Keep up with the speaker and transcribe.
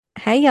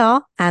Hey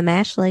y'all, I'm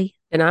Ashley,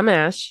 And I'm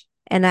Ash.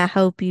 and I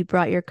hope you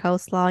brought your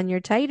coleslaw and your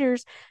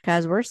taters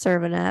because we're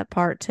serving up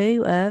part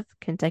two of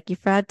Kentucky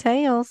Fried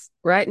Tales.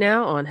 Right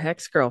now on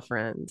Hex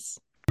Girlfriends.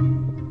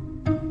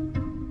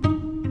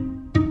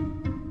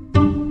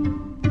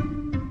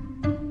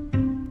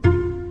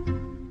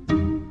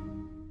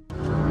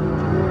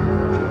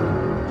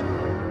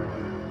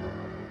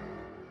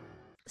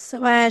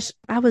 So, Ash,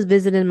 I was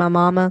visiting my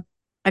mama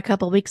a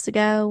couple weeks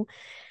ago,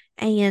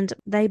 and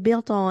they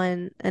built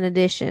on an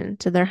addition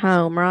to their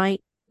home,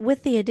 right?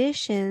 With the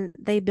addition,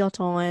 they built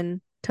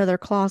on to their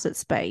closet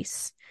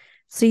space.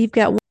 So you've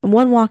got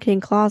one walk-in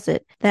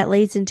closet that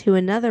leads into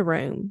another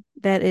room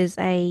that is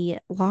a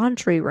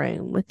laundry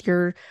room with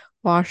your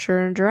washer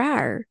and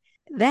dryer.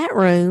 That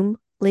room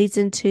leads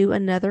into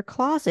another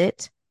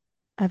closet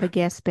of a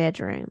guest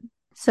bedroom.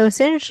 So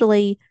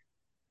essentially,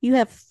 you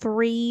have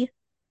three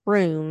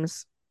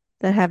rooms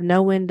that have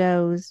no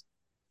windows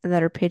and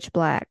that are pitch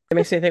black. It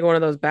makes me think of one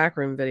of those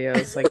backroom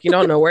videos. Like you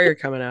don't know where you're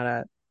coming out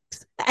at.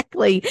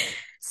 Exactly.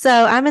 So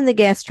I'm in the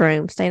guest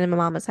room, staying in my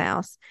mama's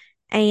house.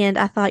 And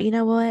I thought, you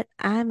know what?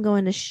 I'm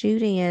going to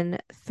shoot in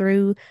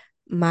through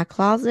my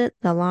closet,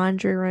 the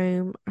laundry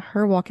room,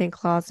 her walk-in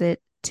closet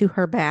to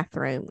her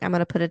bathroom. I'm going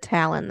to put a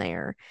towel in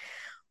there.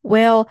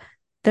 Well,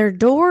 their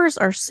doors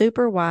are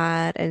super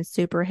wide and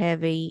super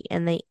heavy,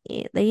 and they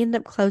end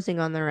up closing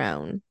on their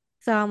own.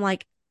 So I'm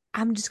like,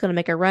 I'm just going to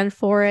make a run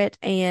for it.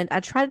 And I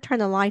tried to turn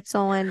the lights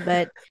on,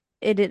 but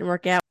it didn't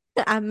work out.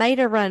 I made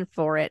a run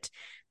for it.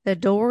 The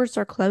doors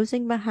are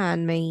closing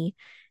behind me,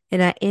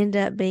 and I end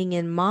up being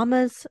in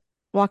Mama's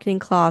walk-in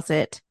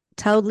closet,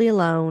 totally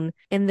alone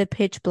in the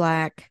pitch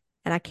black,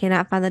 and I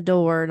cannot find the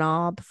door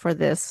knob for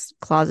this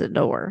closet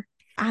door.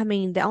 I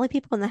mean, the only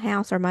people in the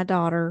house are my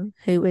daughter,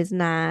 who is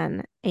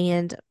 9,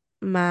 and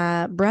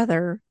my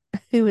brother,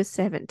 who is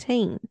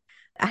 17.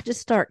 I just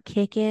start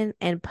kicking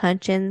and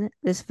punching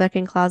this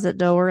fucking closet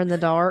door in the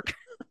dark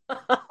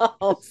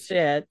Oh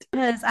shit.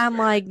 because I'm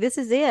like, this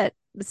is it.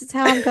 This is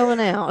how I'm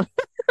going out.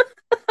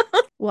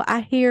 Well,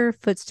 I hear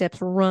footsteps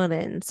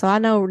running, so I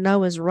know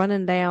Noah's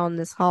running down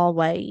this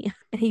hallway,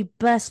 and he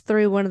busts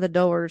through one of the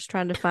doors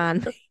trying to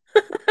find me.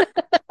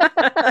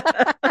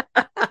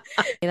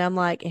 And I'm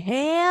like,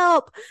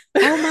 help!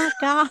 Oh my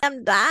God,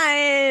 I'm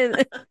dying.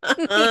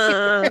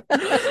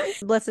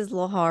 Bless his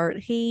little heart.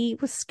 He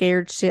was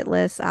scared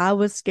shitless. I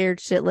was scared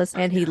shitless,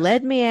 and he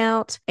led me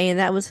out. And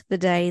that was the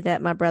day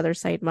that my brother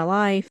saved my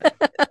life.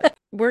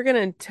 We're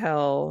gonna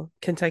tell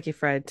Kentucky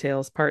Fried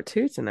Tales Part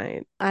 2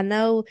 tonight. I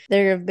know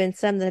there have been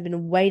some that have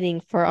been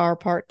waiting for our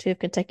part two of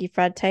Kentucky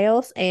Fried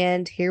Tales,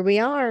 and here we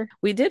are.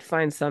 We did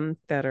find some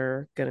that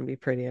are gonna be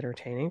pretty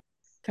entertaining.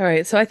 All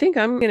right, so I think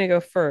I'm gonna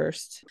go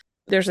first.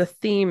 There's a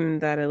theme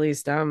that at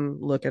least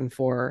I'm looking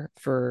for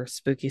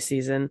spooky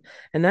season,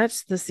 and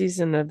that's the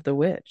season of the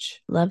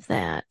witch. Love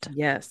that.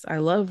 Yes, I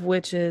love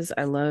witches.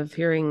 I love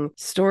hearing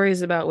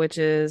stories about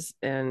witches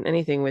and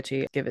anything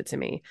witchy, give it to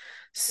me.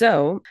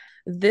 So,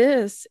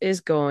 this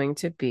is going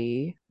to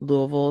be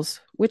Louisville's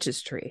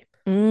Witches Tree.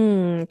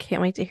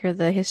 Can't wait to hear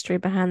the history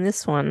behind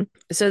this one.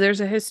 So,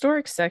 there's a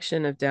historic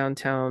section of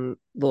downtown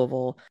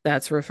Louisville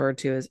that's referred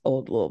to as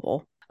Old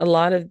Louisville. A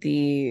lot of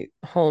the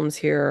homes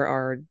here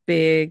are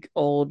big,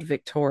 old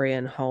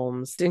Victorian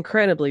homes,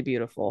 incredibly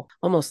beautiful,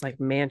 almost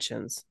like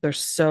mansions. They're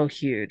so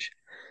huge.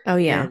 Oh,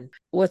 yeah. And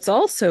what's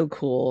also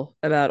cool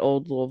about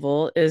Old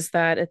Louisville is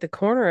that at the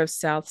corner of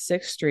South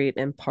 6th Street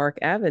and Park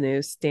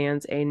Avenue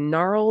stands a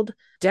gnarled,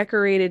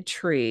 decorated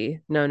tree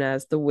known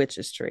as the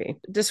Witch's Tree,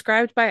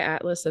 described by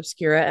Atlas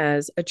Obscura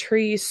as a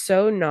tree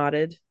so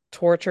knotted,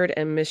 tortured,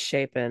 and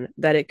misshapen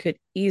that it could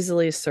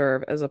easily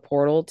serve as a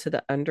portal to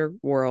the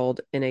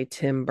underworld in a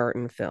Tim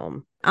Burton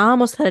film. I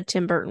almost had a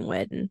Tim Burton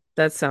wedding.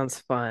 That sounds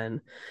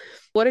fun.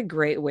 What a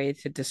great way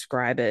to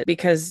describe it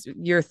because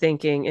you're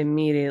thinking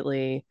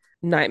immediately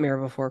Nightmare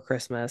Before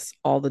Christmas,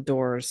 all the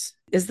doors.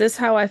 Is this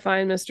how I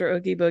find Mr.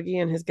 Oogie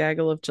Boogie and his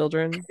gaggle of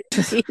children?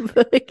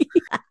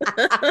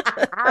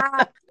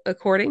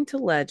 According to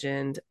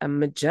legend, a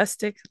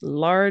majestic,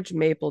 large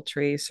maple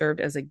tree served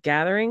as a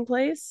gathering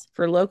place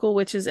for local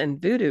witches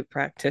and voodoo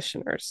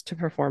practitioners to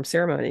perform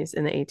ceremonies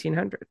in the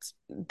 1800s.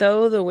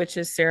 Though the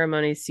witches'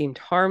 ceremonies seemed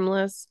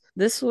harmless,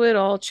 this would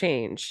all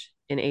change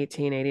in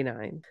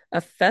 1889.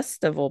 A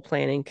festival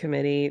planning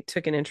committee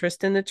took an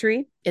interest in the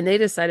tree and they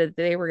decided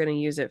that they were going to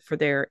use it for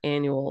their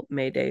annual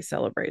May Day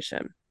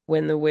celebration.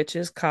 When the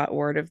witches caught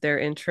word of their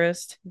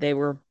interest, they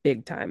were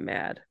big time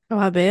mad. Oh,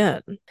 I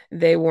bet.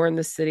 They warned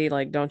the city,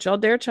 like, don't y'all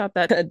dare chop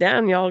that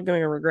down. Y'all are going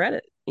to regret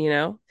it, you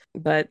know?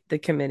 But the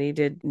committee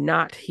did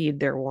not heed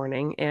their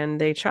warning and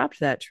they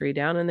chopped that tree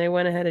down and they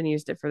went ahead and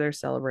used it for their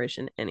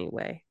celebration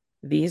anyway.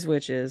 These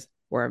witches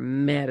were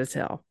mad as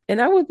hell.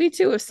 And I would be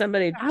too if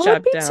somebody I would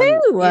chopped be down, too.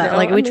 you know,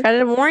 Like I we mean, tried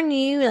to warn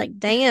you. Like,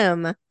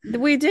 damn.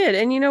 we did.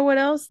 And you know what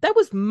else? That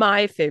was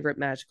my favorite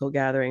magical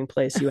gathering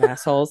place, you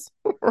assholes.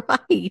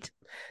 Right.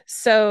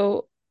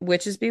 So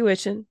witches be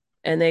witching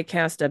and they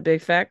cast a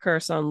big fat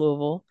curse on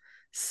Louisville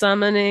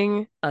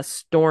summoning a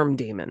storm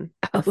demon.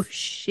 Oh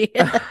shit.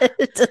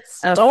 A A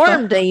fu-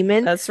 storm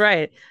demon. That's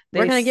right.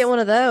 We're They, gonna get one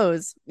of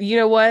those. you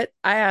know what?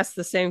 I asked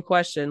the same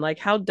question. Like,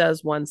 how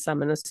does one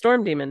summon a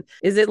storm demon?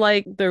 Is it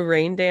like the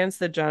rain dance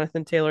that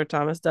Jonathan Taylor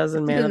Thomas does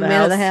in Man of the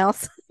Man of the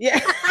House? house. Yeah,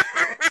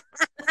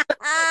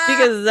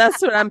 because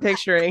that's what I'm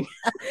picturing.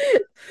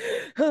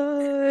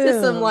 To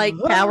some like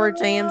power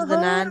jams of the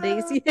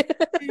 90s.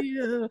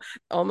 Yeah.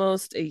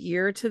 Almost a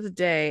year to the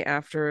day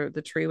after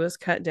the tree was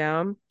cut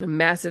down, a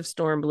massive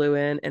storm blew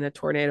in and a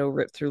tornado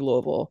ripped through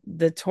Louisville.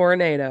 The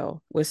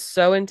tornado was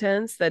so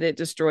intense that it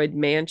destroyed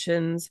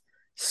mansions,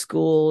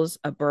 schools,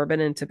 a bourbon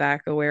and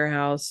tobacco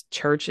warehouse,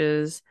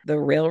 churches, the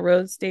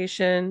railroad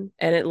station,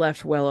 and it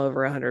left well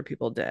over 100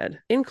 people dead,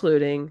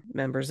 including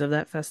members of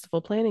that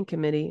festival planning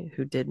committee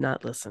who did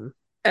not listen.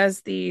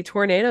 As the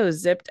tornado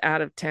zipped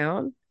out of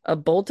town, a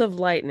bolt of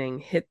lightning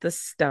hit the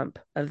stump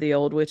of the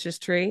old witch's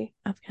tree.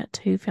 I've got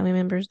two family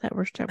members that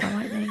were struck by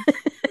lightning.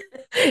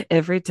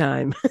 Every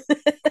time.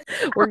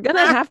 We're going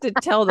to have to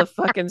tell the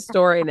fucking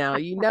story now.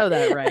 You know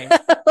that, right?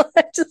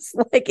 I just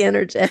like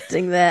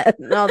interjecting that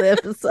in all the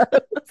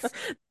episodes.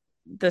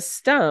 The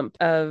stump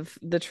of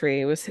the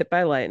tree was hit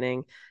by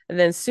lightning. And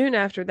then soon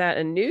after that,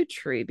 a new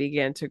tree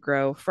began to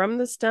grow from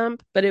the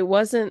stump, but it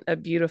wasn't a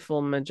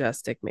beautiful,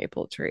 majestic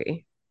maple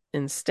tree.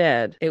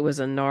 Instead, it was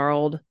a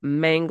gnarled,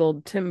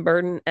 mangled, Tim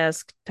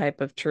Burton-esque type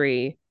of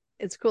tree.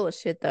 It's cool as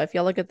shit, though. If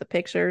y'all look at the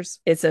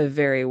pictures, it's a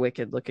very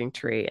wicked looking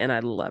tree, and I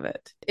love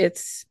it.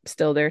 It's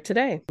still there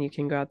today. You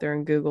can go out there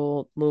and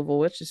Google Louisville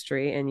Witches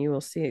Tree, and you will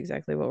see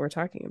exactly what we're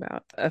talking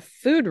about. A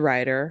food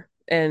writer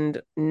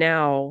and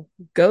now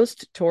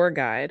ghost tour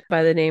guide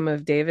by the name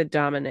of David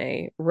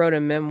Domine wrote a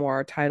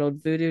memoir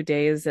titled Voodoo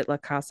Days at La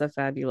Casa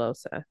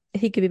Fabulosa.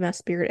 He could be my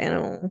spirit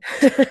animal.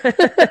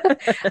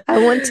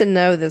 I want to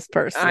know this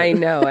person. I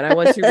know, and I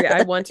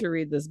want to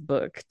read this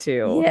book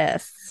too.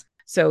 Yes.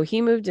 So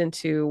he moved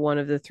into one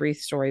of the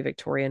 3-story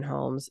Victorian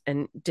homes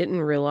and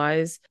didn't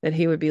realize that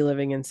he would be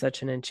living in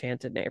such an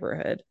enchanted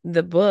neighborhood.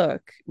 The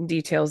book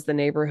details the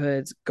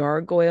neighborhood's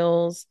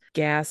gargoyles,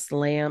 gas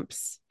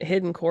lamps,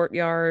 hidden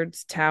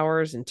courtyards,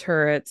 towers, and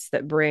turrets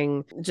that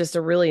bring just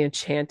a really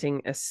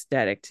enchanting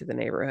aesthetic to the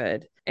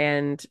neighborhood.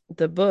 And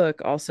the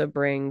book also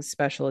brings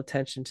special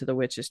attention to the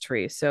witch's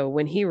tree. So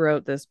when he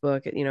wrote this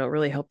book, it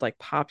really helped like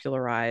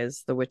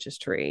popularize the witch's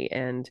tree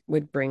and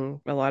would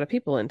bring a lot of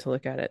people in to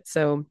look at it.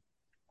 So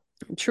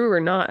true or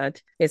not,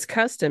 it's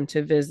custom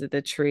to visit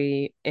the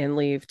tree and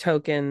leave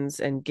tokens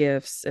and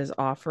gifts as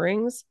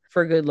offerings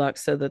for good luck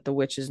so that the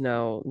witches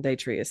know their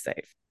tree is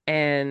safe.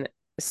 And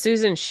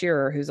Susan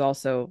Shearer, who's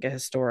also a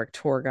historic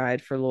tour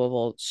guide for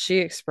Louisville, she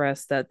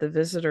expressed that the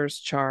visitors'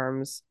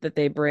 charms that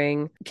they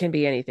bring can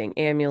be anything: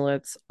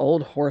 amulets,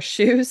 old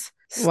horseshoes,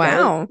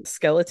 wow,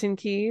 skeleton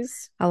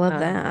keys. I love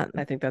that.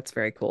 I think that's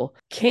very cool.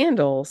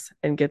 Candles,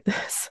 and get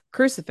this,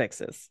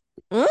 crucifixes.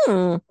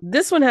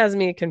 This one has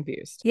me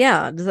confused.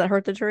 Yeah. Does that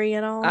hurt the tree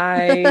at all?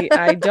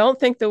 I don't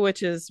think the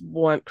witches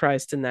want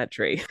Christ in that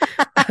tree.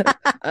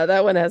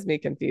 That one has me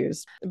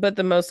confused. But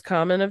the most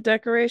common of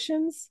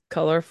decorations,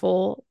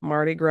 colorful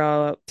Mardi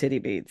Gras titty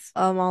beads.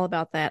 I'm all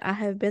about that. I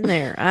have been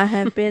there. I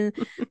have been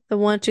the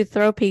one to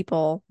throw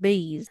people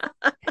bees.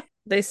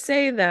 They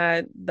say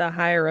that the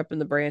higher up in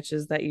the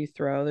branches that you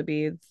throw the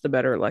beads, the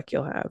better luck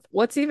you'll have.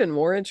 What's even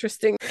more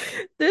interesting,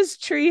 this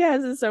tree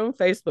has its own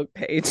Facebook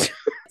page.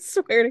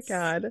 Swear to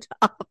God.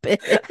 Stop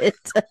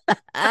it.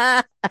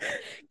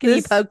 Can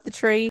you poke the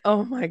tree?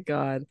 Oh my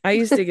God.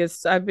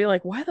 I'd be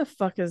like, why the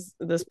fuck is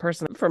this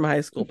person from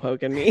high school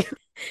poking me?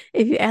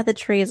 If you add the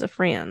tree as a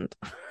friend,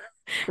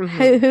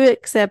 who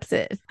accepts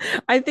it?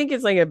 I think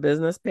it's like a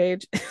business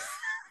page.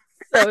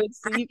 So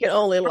you can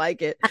only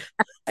like it.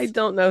 I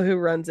don't know who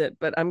runs it,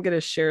 but I'm going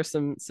to share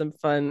some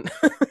fun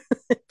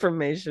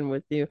information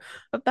with you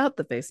about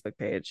the Facebook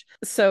page.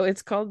 So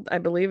it's called, I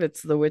believe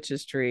it's The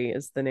Witch's Tree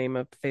is the name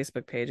of the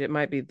Facebook page. It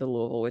might be the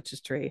Louisville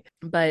Witch's Tree,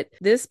 but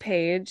this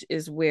page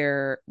is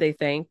where they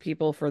thank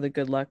people for the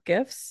good luck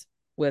gifts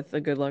with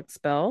a good luck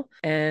spell,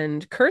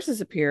 and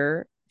curses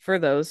appear for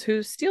those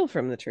who steal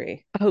from the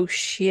tree. Oh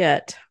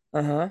shit.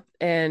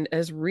 And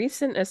as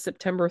recent as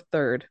September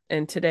 3rd,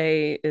 and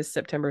today is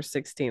September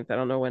 16th. I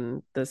don't know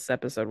when this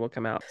episode will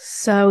come out.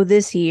 So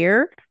this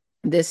year?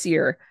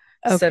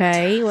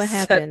 Okay, what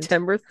happened?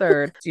 September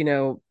 3rd. You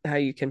know how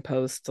you can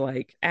post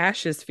like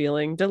Ash is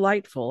feeling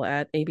delightful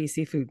at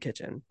ABC Food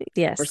Kitchen?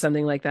 Yes. Or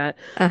something like that.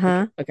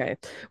 Uh-huh. Okay.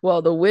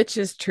 Well, the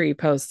Witch's Tree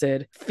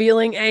posted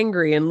feeling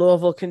angry in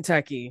Louisville,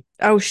 Kentucky.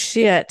 Oh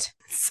shit.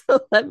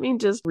 So let me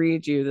just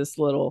read you this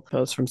little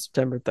post from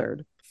September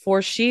 3rd.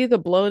 For she, the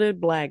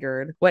bloated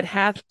blackguard, what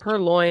hath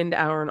purloined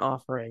our'n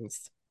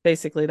offerings.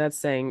 Basically, that's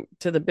saying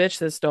to the bitch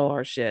that stole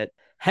our shit.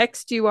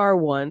 Hexed you are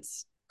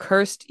once,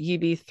 cursed ye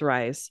be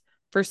thrice,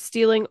 for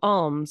stealing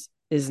alms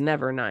is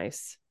never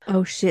nice.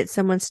 Oh shit,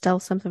 someone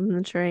stole something from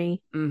the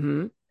tree.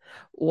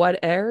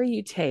 Whate'er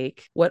you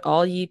take, what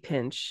all ye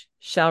pinch,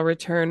 shall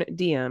return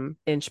diem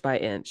inch by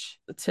inch,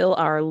 till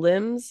our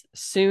limbs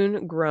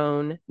soon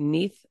grown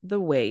neath the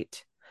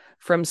weight.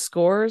 From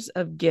scores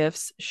of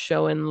gifts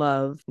showing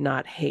love,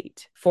 not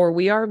hate. For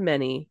we are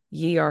many,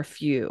 ye are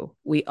few.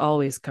 We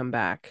always come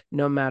back,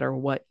 no matter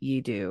what ye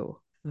do.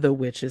 The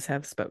witches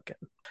have spoken.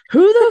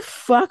 Who the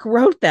fuck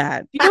wrote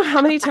that? You know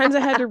how many times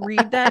I had to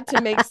read that to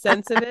make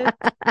sense of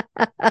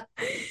it?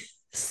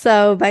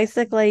 So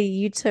basically,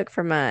 you took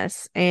from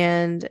us,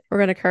 and we're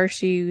going to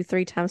curse you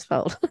 3 times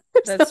fold.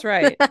 That's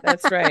right.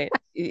 That's right.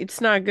 It's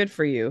not good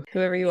for you,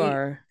 whoever you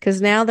are.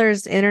 Because now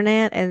there's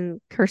internet and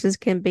curses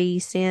can be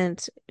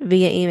sent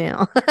via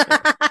email.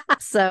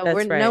 So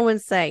That's right. no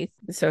one's safe.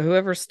 So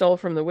whoever stole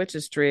from the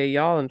witch's tree,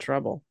 y'all in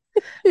trouble.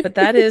 But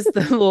that is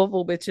the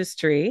Louisville Witches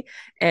Tree.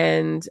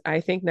 And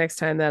I think next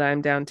time that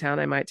I'm downtown,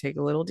 I might take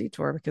a little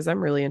detour because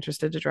I'm really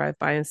interested to drive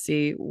by and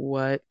see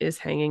what is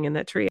hanging in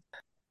that tree.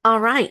 All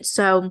right.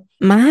 So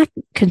my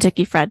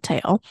Kentucky Fried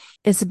Tale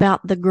is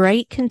about the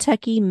Great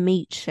Kentucky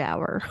Meat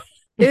Shower.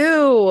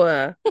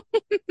 Ew.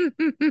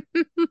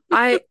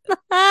 I've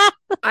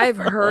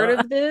heard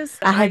of this.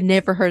 I had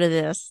never heard of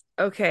this.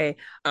 Okay,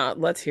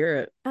 let's hear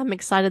it. I'm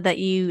excited that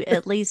you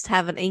at least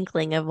have an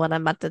inkling of what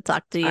I'm about to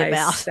talk to you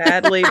about. I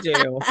sadly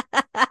do.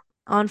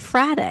 On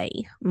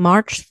Friday,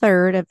 March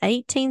 3rd of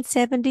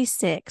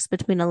 1876,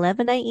 between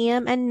 11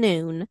 a.m. and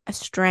noon, a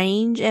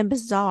strange and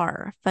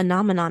bizarre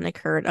phenomenon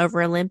occurred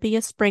over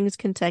Olympia Springs,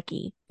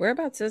 Kentucky.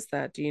 Whereabouts is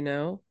that? Do you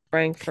know?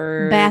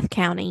 Frankfort. Bath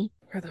County.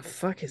 Where the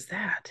fuck is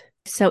that?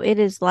 So it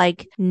is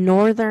like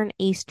northern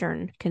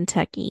eastern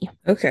Kentucky.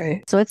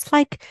 Okay. So it's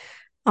like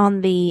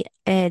on the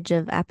edge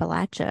of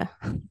Appalachia.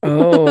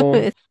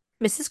 Oh.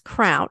 Mrs.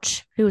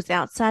 Crouch, who was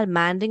outside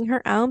minding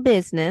her own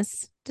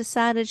business,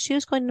 decided she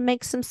was going to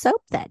make some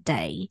soap that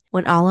day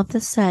when all of a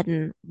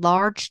sudden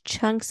large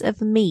chunks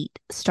of meat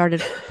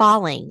started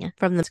falling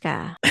from the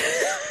sky.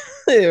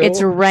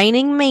 It's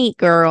raining meat,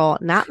 girl,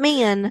 not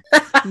men.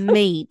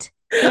 Meat.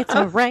 It's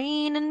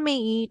raining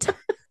meat.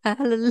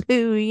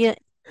 Hallelujah.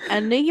 A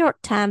New York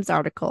Times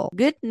article.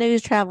 Good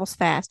news travels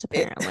fast,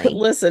 apparently.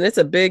 Listen, it's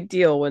a big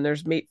deal when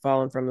there's meat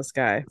falling from the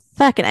sky.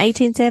 Fucking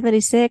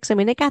 1876. I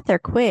mean, it got there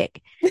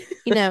quick.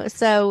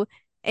 So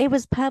it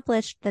was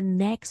published the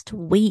next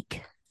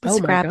week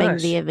describing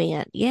the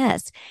event.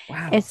 Yes.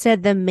 Wow. It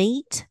said the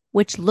meat,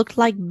 which looked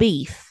like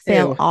beef,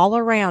 fell all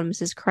around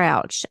Mrs.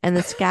 Crouch, and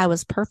the sky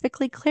was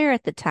perfectly clear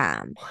at the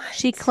time. What?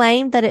 She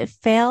claimed that it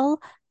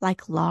fell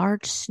like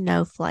large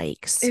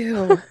snowflakes.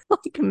 Ew.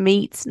 Like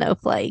meat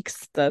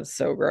snowflakes. That's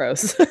so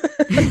gross.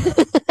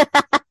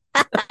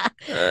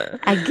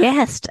 A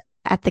guest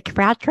at the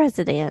Crouch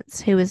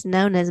residence, who is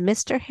known as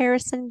Mr.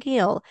 Harrison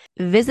Gill,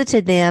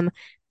 visited them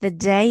the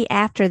day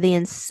after the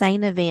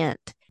insane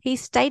event. He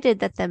stated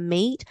that the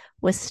meat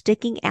was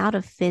sticking out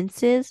of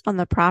fences on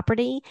the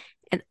property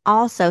and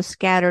also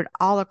scattered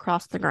all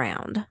across the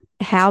ground.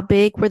 How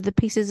big were the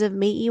pieces of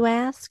meat, you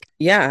ask?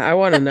 Yeah, I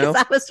want to know.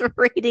 I was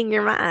reading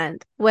your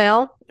mind.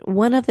 Well,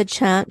 one of the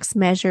chunks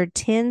measured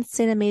 10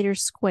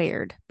 centimeters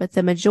squared, but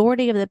the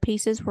majority of the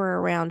pieces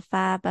were around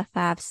 5 by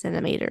 5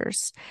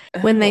 centimeters.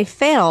 When they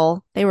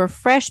fell, they were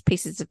fresh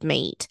pieces of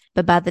meat,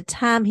 but by the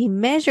time he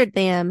measured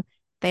them,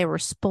 they were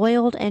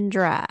spoiled and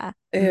dry,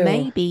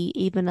 maybe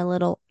even a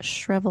little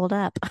shriveled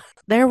up.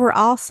 There were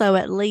also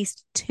at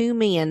least 2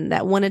 men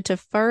that wanted to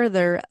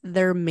further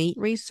their meat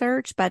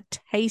research by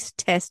taste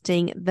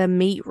testing the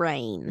meat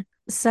rain.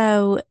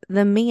 So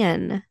the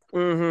men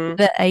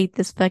that ate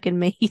this fucking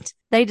meat,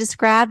 they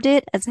described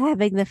it as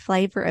having the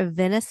flavor of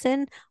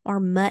venison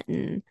or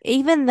mutton.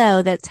 Even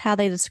though that's how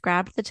they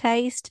described the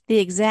taste, the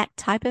exact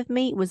type of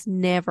meat was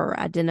never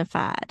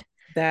identified.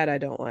 That I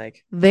don't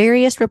like.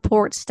 Various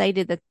reports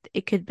stated that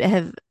it could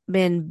have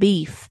been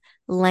beef,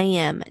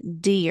 lamb,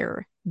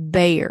 deer,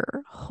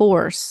 bear,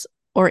 horse,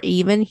 or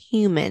even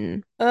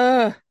human.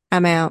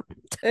 I'm out.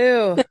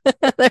 Ew.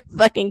 They're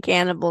fucking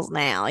cannibals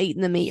now,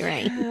 eating the meat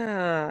rain.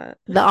 Yeah.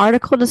 The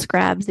article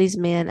describes these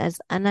men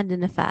as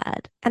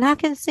unidentified, and I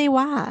can see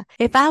why.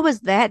 If I was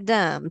that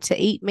dumb to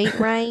eat meat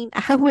rain,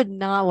 I would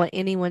not want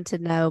anyone to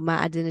know my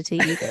identity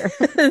either.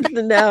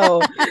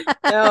 No.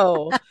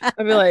 I'd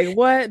be like,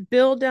 what?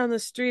 Bill down the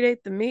street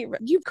ate the meat?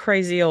 You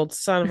crazy old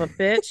son of a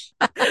bitch.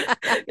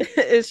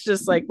 It's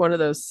just like one of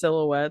those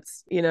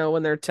silhouettes,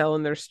 when they're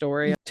telling their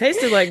story.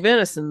 Tasted like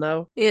venison,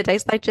 though. Yeah, it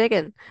tastes like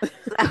chicken.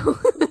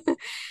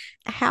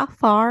 How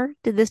far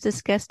did this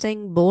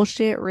disgusting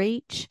bullshit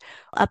reach?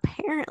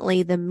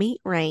 Apparently, the meat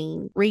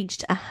rain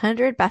reached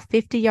 100 by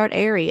 50-yard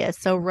area,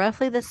 so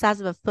roughly the size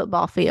of a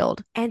football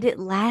field, and it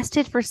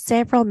lasted for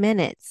several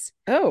minutes.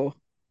 Oh.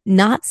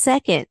 Not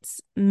seconds,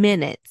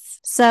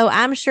 minutes. So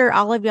I'm sure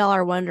all of y'all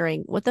are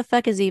wondering, what the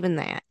fuck is even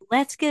that?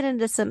 Let's get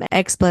into some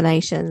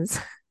explanations.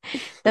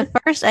 The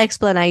first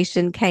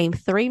explanation came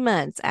 3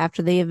 months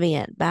after the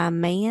event by a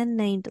man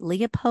named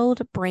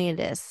Leopold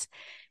Brandis.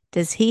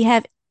 Does he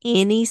have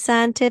any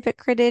scientific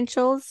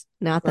credentials?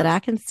 Not that I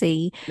can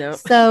see. No.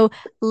 So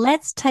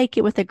let's take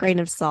it with a grain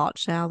of salt,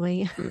 shall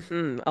we?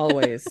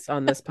 Always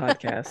on this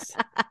podcast.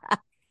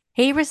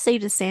 He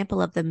received a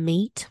sample of the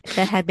meat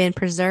that had been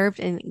preserved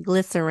in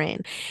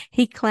glycerin.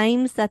 He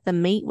claims that the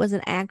meat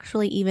wasn't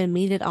actually even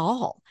meat at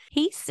all.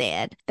 He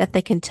said that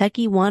the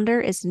Kentucky Wonder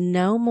is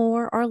no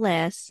more or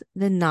less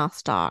than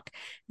nostoc.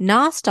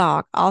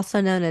 Nostoc, also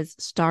known as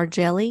star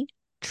jelly,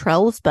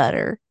 troll's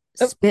butter,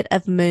 Oh, spit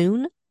of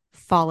moon,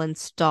 fallen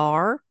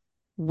star,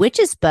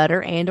 witch's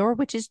butter and or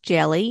witch's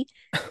jelly,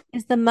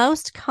 is the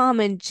most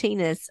common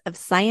genus of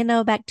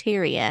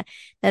cyanobacteria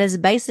that is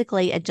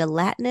basically a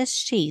gelatinous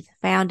sheath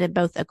found in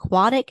both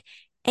aquatic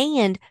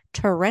and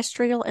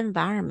terrestrial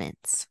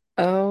environments.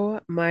 oh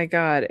my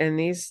God. And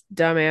these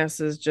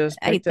dumbasses just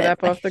I ate picked it that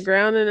up thing. off the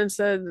ground and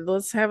said,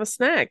 let's have a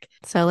snack.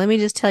 So let me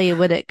just tell you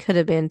what it could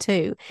have been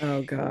too.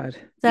 Oh God.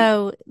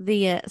 So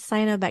the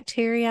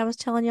cyanobacteria I was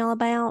telling y'all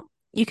about,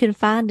 you can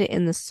find it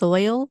in the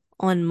soil,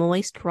 on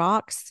moist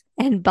rocks,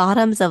 and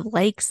bottoms of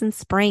lakes and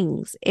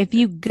springs. If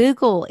you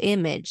Google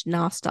image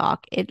nostoc,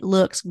 it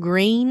looks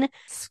green,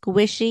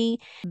 squishy.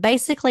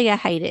 Basically, I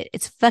hate it.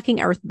 It's fucking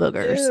earth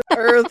boogers. Ew,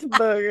 earth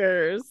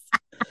boogers.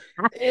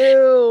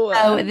 Ew.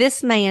 So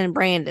this man,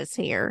 Brandis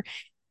here,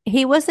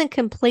 he wasn't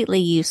completely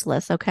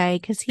useless, okay?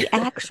 Because he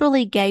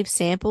actually gave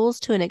samples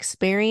to an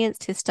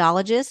experienced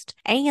histologist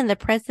and the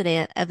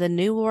president of the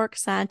Newark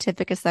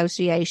Scientific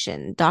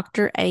Association,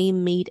 Dr. A.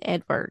 Mead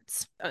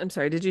Edwards. I'm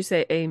sorry, did you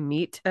say a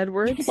meat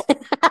Edwards?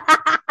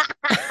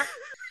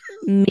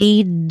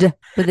 Mead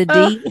with a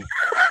Oh. D.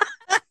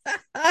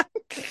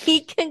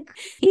 He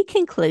he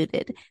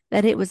concluded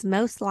that it was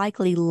most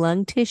likely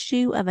lung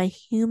tissue of a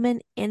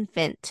human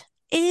infant.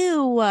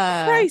 Ew.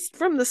 Christ,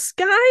 from the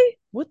sky?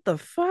 What the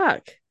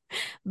fuck?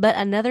 But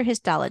another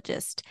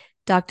histologist,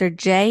 Dr.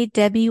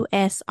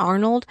 J.W.S.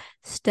 Arnold,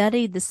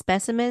 studied the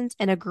specimens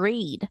and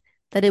agreed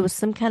that it was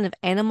some kind of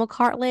animal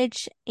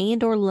cartilage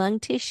and or lung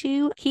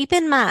tissue. Keep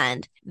in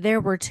mind, there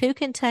were two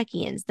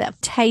Kentuckians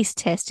that taste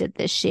tested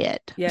this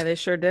shit. Yeah, they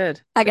sure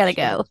did. I For gotta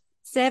sure. go.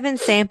 7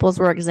 samples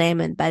were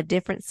examined by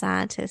different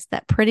scientists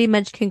that pretty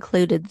much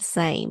concluded the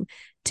same.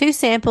 2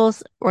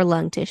 samples were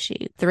lung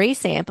tissue, 3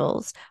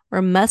 samples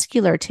were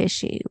muscular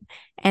tissue,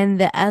 and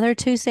the other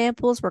 2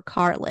 samples were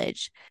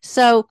cartilage.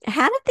 So,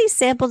 how did these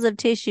samples of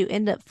tissue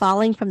end up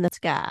falling from the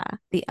sky?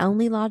 The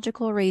only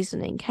logical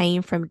reasoning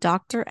came from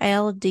Dr.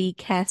 L. D.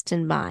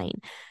 Castenbein,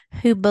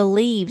 who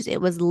believes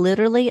it was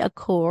literally a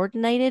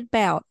coordinated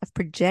bout of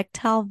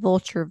projectile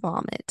vulture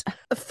vomit.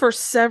 For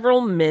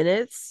several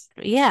minutes?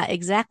 Yeah,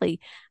 exactly.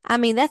 I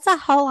mean, that's a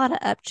whole lot of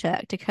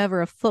upchuck to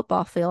cover a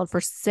football field for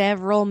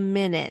several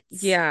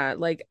minutes. Yeah,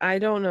 like I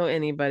don't know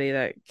anybody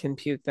that can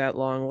puke that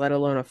long, let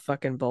alone a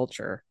fucking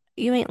vulture.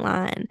 You ain't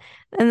lying.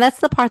 And that's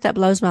the part that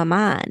blows my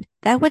mind.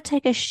 That would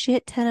take a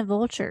shit ton of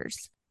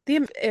vultures.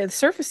 The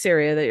surface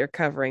area that you're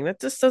covering, that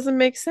just doesn't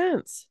make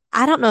sense.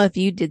 I don't know if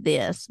you did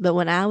this, but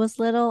when I was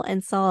little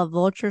and saw a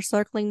vulture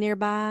circling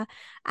nearby,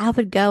 I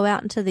would go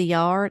out into the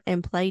yard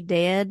and play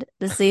dead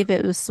to see if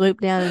it would swoop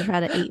down and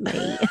try to eat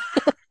me.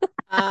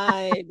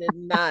 I did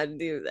not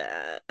do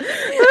that.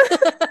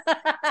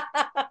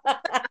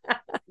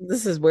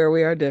 This is where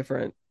we are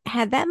different.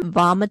 Had that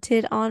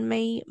vomited on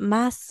me,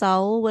 my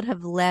soul would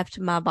have left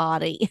my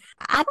body.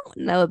 I don't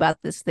know about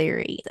this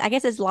theory. I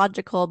guess it's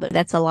logical, but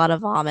that's a lot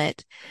of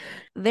vomit.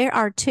 There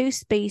are 2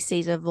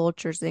 species of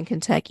vultures in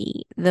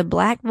Kentucky, the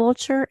black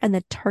vulture and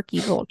the turkey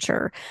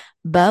vulture.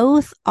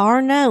 Both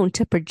are known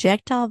to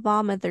projectile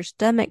vomit their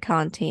stomach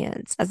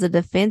contents as a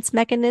defense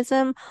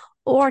mechanism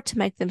or to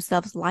make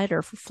themselves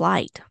lighter for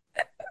flight.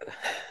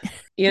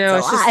 You It's know, a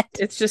it's just lot.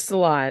 it's just a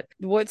lot.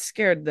 What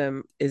scared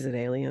them? Is it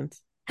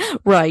aliens?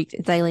 Right.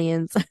 It's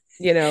aliens.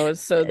 You know,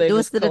 so they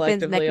What's just the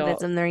defense collectively all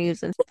mechanism they're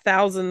using?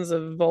 thousands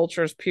of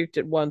vultures puked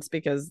at once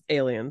because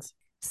aliens.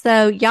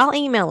 So y'all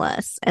email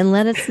us and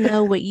let us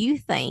know what you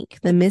think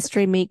the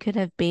mystery meat could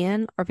have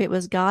been, or if it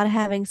was God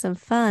having some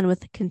fun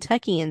with the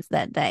Kentuckians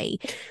that day,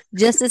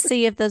 just to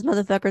see if those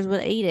motherfuckers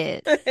would eat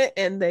it.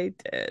 And they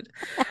did.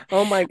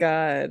 Oh my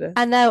God.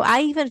 I know.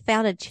 I even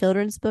found a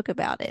children's book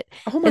about it.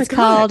 Oh my It's God.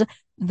 called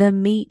The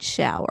Meat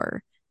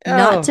Shower.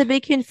 Not Oh, to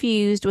be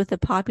confused with the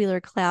popular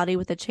Cloudy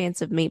with a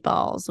Chance of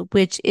Meatballs,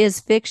 which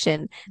is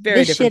fiction.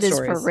 very This different shit is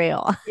for stories.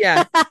 real.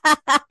 Yeah,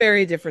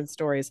 very different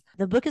stories.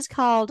 The book is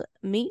called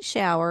Meat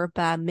Shower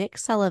by Mick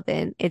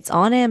Sullivan. It's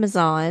on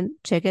Amazon.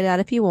 Check it out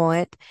if you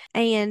want.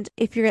 And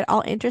if you're at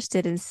all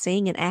interested in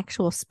seeing an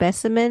actual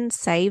specimen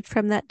saved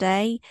from that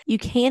day, you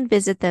can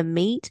visit the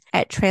meat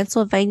at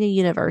Transylvania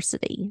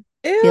University.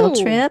 Field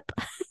Ew. trip.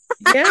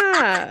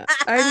 Yeah.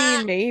 I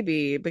mean,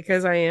 maybe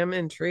because I am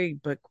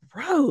intrigued, but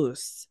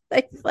gross.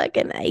 They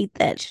fucking ate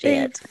that They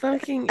shit.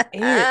 fucking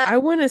ate it. I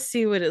want to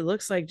see what it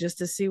looks like just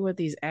to see what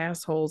these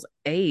assholes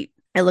ate.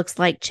 It looks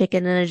like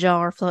chicken in a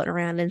jar floating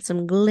around in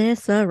some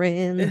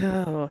glycerin.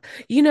 Oh,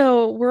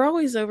 we're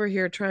always over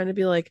here trying to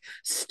be like,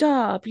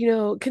 stop,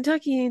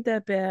 Kentucky ain't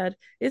that bad.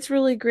 It's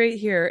really great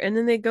here. And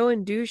then they go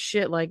and do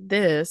shit like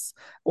this,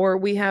 or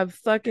we have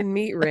fucking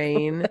meat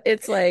rain.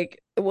 It's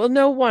like, well,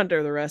 no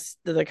wonder the rest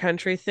of the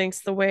country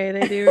thinks the way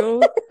they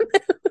do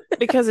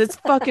because it's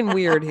fucking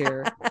weird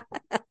here.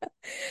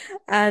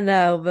 I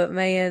know, but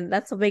man,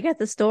 that's what we got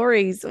the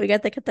stories. We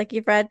got the Kentucky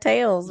Fried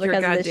Tales You're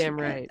because of this goddamn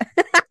shit.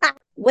 right.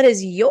 What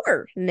is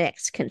your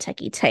next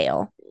Kentucky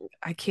tale?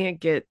 I can't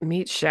get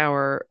meat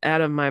shower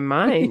out of my Meat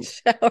mind.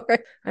 shower.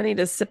 I need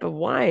a sip of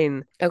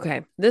wine.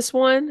 Okay, this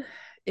one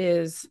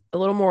is a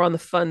little more on the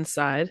fun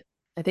side.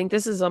 I think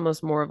this is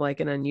almost more of like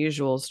an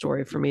unusual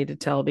story for me to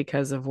tell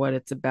because of what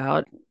it's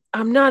about.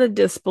 I'm not a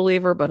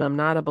disbeliever, but I'm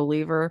not a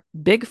believer.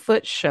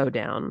 Bigfoot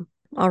Showdown.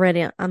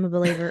 Already, I'm a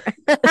believer.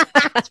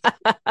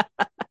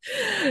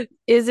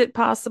 Is it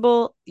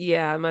possible?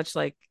 Yeah, much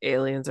like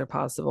aliens are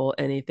possible,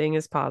 anything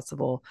is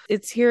possible.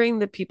 It's hearing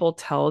the people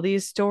tell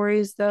these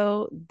stories,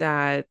 though,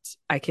 that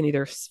I can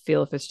either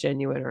feel if it's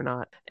genuine or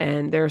not.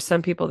 And there are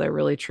some people that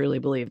really truly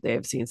believe they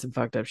have seen some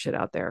fucked up shit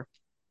out there.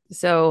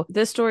 So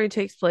this story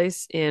takes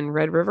place in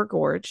Red River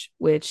Gorge,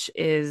 which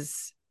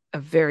is a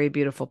very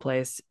beautiful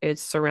place.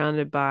 It's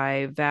surrounded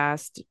by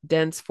vast,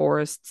 dense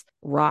forests,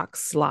 rock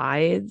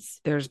slides.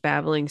 There's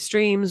babbling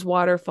streams,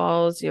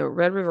 waterfalls.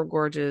 Red River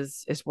Gorge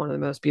is one of the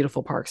most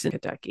beautiful parks in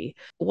Kentucky.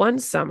 One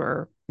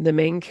summer, the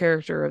main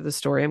character of the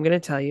story, I'm going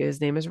to tell you,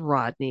 his name is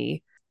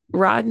Rodney.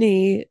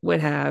 Rodney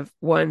would have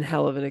one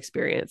hell of an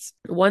experience,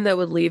 one that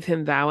would leave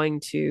him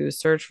vowing to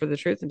search for the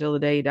truth until the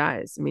day he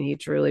dies. I mean, he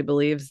truly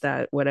believes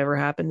that whatever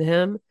happened to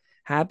him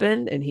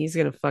happened, and he's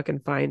going to fucking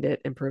find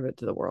it and prove it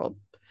to the world.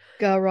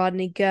 Go,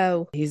 Rodney,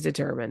 go. He's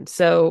determined.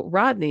 So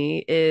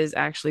Rodney is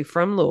actually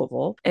from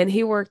Louisville and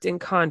he worked in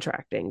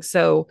contracting.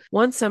 So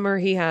one summer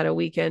he had a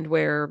weekend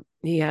where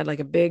he had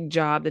like a big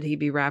job that he'd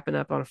be wrapping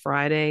up on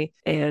Friday.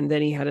 And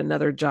then he had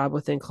another job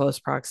within close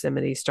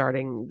proximity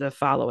starting the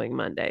following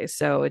Monday.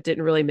 So it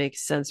didn't really make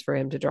sense for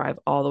him to drive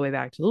all the way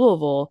back to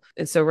Louisville.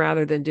 And so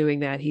rather than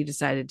doing that, he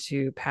decided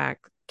to pack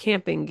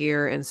camping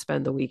gear and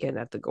spend the weekend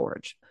at the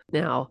gorge.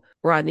 Now,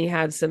 Rodney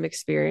had some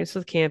experience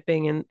with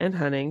camping and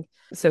hunting.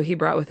 So he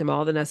brought with him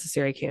all the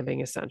necessary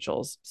camping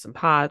essentials, some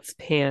pots,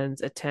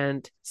 pans, a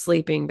tent,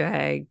 sleeping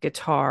bag,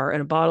 guitar,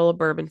 and a bottle of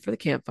bourbon for the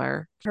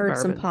campfire. Heard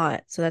some Bourbon.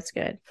 pot, so that's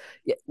good.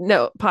 Yeah,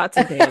 no, pots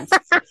and pans.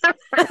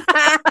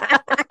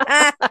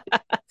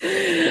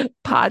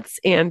 Pots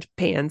and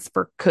pans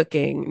for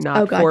cooking, Oh,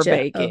 not for gotcha. Oh,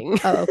 baking.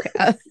 oh, okay.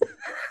 Oh.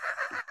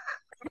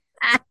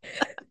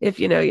 If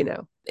you know, you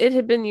know. It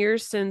had been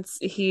years since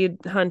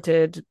he'd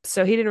hunted,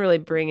 so he didn't really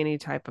bring any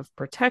type of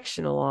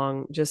protection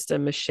along, just a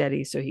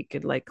machete so he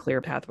could like clear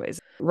pathways.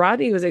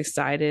 Rodney was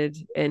excited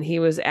and he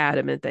was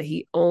adamant that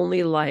he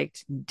only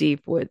liked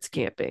deep woods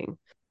camping,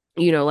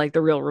 like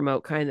the real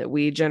remote kind that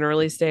we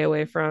generally stay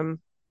away from.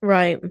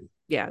 Right.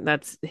 Yeah,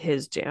 that's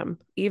his jam.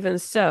 Even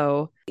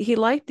so, he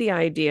liked the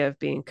idea of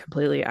being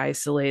completely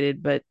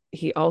isolated, but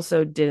he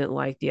also didn't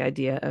like the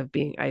idea of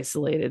being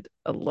isolated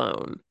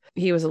alone.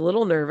 He was a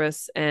little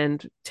nervous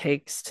and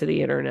takes to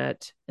the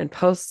internet and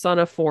posts on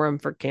a forum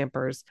for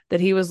campers that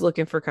he was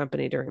looking for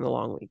company during the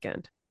long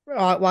weekend.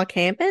 While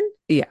camping?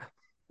 Yeah.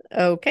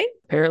 Okay.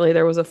 Apparently,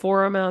 there was a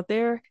forum out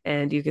there,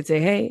 and you could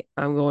say, "Hey,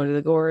 I'm going to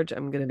the gorge.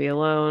 I'm going to be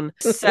alone."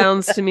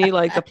 Sounds to me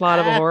like the plot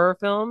of a horror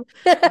film,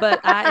 but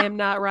I am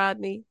not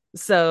Rodney.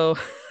 So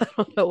I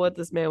don't know what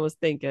this man was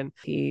thinking.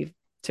 He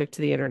took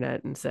to the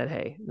internet and said,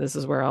 "Hey, this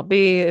is where I'll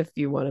be if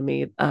you want to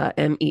meet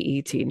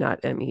MEET,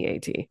 not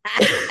MEAT."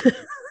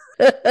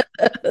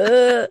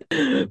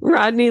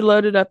 Rodney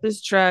loaded up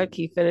his truck.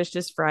 He finished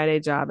his Friday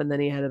job and then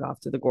he headed off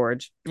to the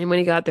gorge. And when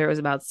he got there, it was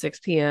about 6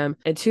 p.m.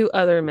 And two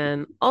other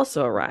men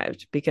also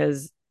arrived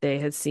because they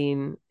had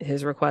seen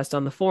his request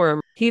on the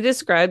forum. He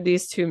described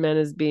these two men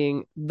as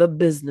being the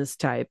business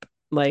type,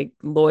 like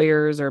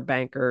lawyers or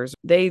bankers.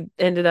 They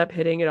ended up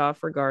hitting it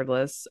off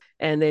regardless,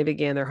 and they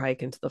began their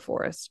hike into the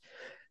forest.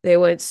 They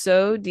went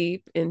so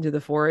deep into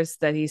the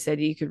forest that he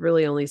said you could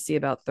really only see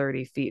about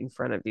 30 feet in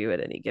front of you at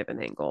any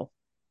given angle.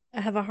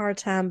 I have a hard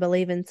time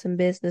believing some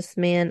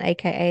businessmen,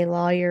 aka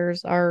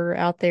lawyers, are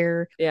out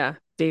there. Yeah,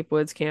 deep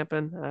woods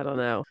camping. I don't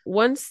know.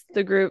 Once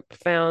the group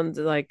found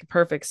like a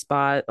perfect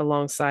spot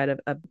alongside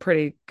a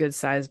pretty good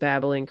sized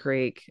babbling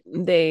creek,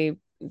 they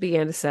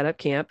began to set up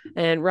camp.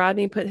 And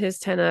Rodney put his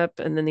tent up,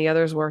 and then the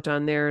others worked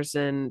on theirs.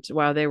 And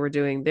while they were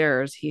doing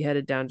theirs, he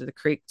headed down to the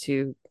creek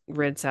to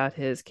rinse out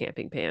his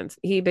camping pans.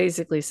 He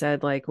basically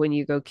said, like, when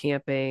you go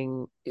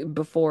camping,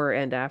 before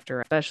and after,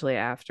 especially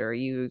after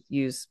you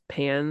use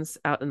pans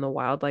out in the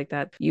wild like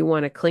that, you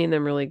want to clean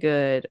them really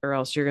good, or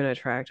else you're going to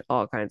attract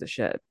all kinds of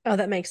shit. Oh,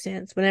 that makes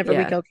sense. Whenever we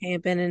Yeah. go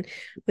camping and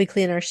we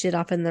clean our shit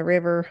off in the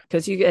river.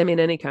 Because I mean,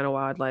 any kind of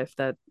wildlife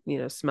that,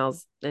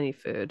 smells any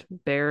food.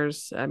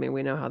 Bears, I mean,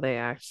 we know how they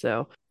act.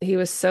 So he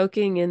was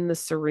soaking in the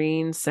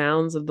serene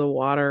sounds of the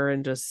water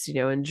and just,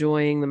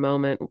 enjoying the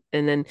moment.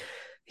 And then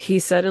he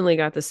suddenly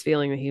got this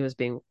feeling that he was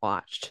being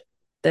watched.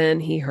 Then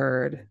he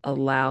heard a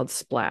loud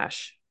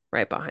splash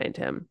right behind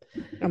him.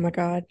 Oh my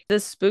God.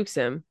 This spooks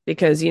him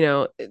because,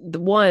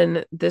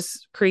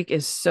 this creek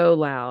is so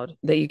loud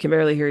that you can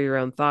barely hear your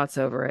own thoughts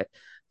over it.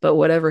 But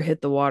whatever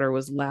hit the water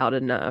was loud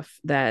enough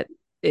that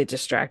it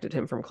distracted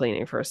him from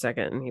cleaning for a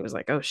second. And he was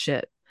like, oh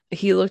shit.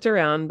 He looked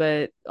around,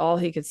 but all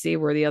he could see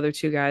were the other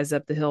two guys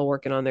up the hill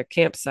working on their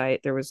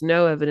campsite. There was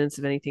no evidence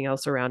of anything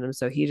else around him,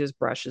 so he just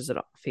brushes it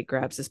off. He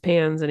grabs his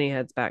pans and he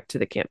heads back to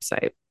the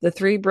campsite. The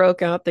three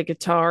broke out the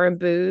guitar and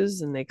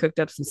booze, and they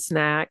cooked up some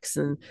snacks,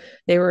 and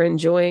they were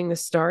enjoying the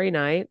starry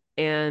night.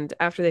 And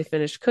after they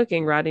finished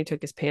cooking, Rodney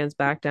took his pans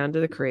back down to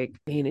the creek.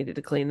 He needed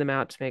to clean them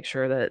out to make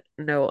sure that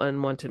no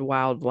unwanted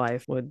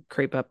wildlife would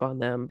creep up on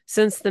them.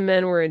 Since the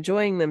men were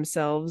enjoying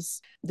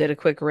themselves, did a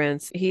quick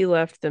rinse, he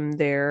left them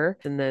there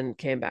and then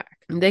came back.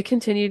 They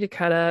continue to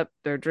cut up,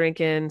 they're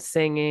drinking,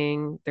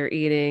 singing, they're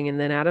eating, and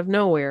then out of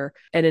nowhere,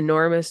 an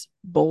enormous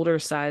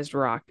boulder-sized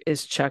rock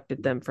is chucked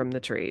at them from the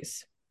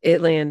trees.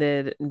 It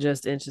landed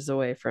just inches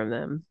away from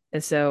them.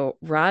 And so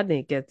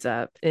Rodney gets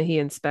up and he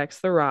inspects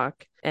the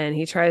rock and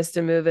he tries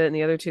to move it. And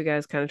the other two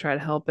guys kind of try to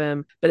help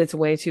him, but it's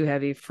way too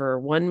heavy for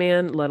one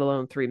man, let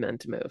alone three men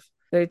to move.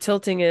 They're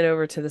tilting it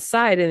over to the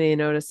side and they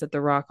notice that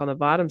the rock on the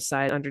bottom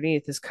side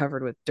underneath is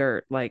covered with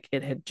dirt, like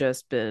it had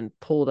just been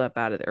pulled up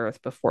out of the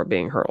earth before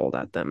being hurled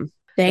at them.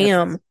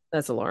 Damn.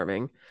 That's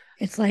alarming.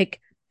 It's like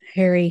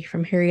Harry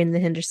from Harry and the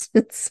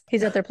Hendersons.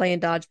 He's out there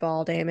playing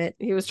dodgeball, damn it.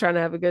 He was trying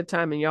to have a good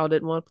time and y'all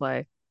didn't want to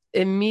play.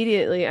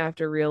 Immediately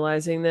after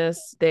realizing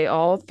this, they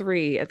all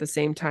three at the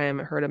same time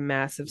heard a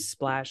massive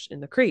splash in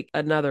the creek,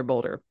 another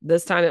boulder.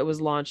 This time it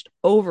was launched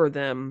over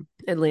them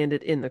and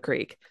landed in the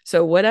creek.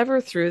 So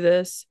whatever threw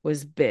this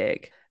was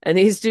big. And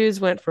these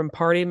dudes went from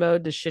party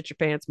mode to shit your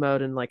pants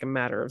mode in like a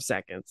matter of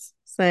seconds.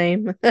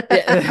 Same.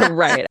 Yeah,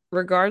 right.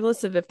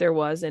 Regardless of if there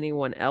was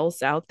anyone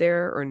else out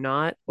there or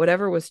not,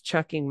 whatever was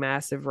chucking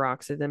massive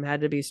rocks at them had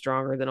to be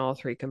stronger than all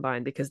three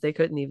combined because they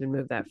couldn't even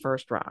move that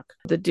first rock.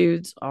 The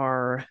dudes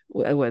are,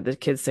 what the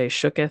kids say,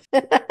 shooketh.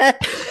 I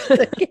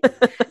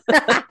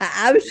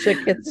was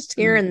shooketh just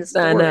hearing the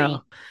story. I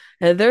know.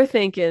 And they're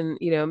thinking,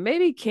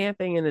 maybe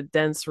camping in a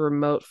dense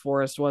remote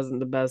forest wasn't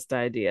the best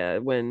idea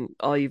when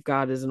all you've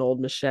got is an old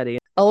machete.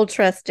 Old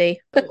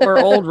trusty. Or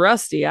old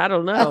rusty. I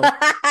don't know.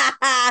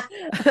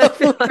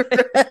 Old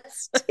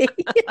rusty.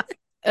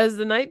 As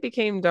the night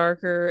became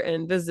darker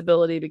and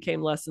visibility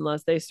became less and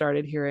less, they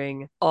started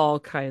hearing all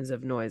kinds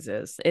of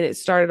noises. And it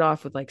started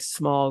off with like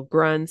small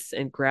grunts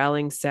and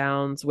growling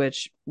sounds,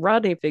 which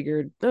Rodney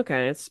figured,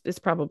 okay, it's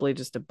probably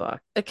just a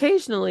buck.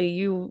 Occasionally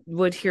you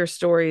would hear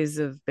stories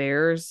of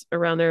bears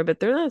around there, but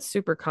they're not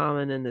super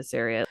common in this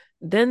area.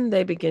 Then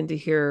they begin to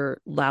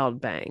hear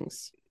loud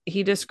bangs.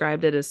 He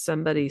described it as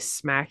somebody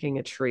smacking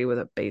a tree with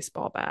a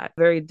baseball bat.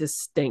 Very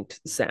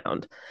distinct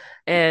sound.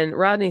 And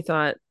Rodney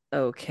thought,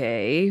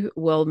 okay,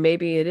 well,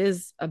 maybe it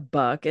is a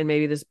buck, and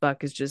maybe this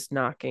buck is just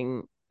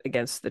knocking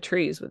against the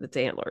trees with its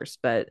antlers,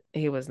 but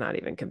he was not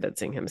even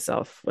convincing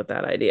himself with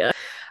that idea.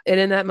 And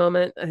in that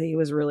moment, he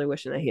was really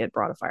wishing that he had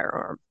brought a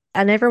firearm.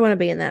 I never want to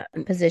be in that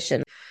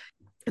position.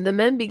 The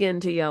men begin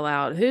to yell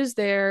out, "Who's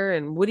there?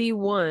 And what do you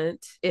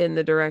want?" in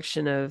the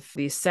direction of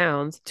these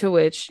sounds, to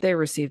which they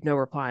received no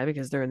reply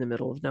because they're in the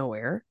middle of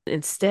nowhere.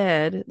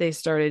 Instead, they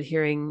started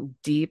hearing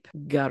deep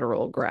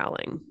guttural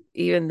growling.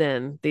 Even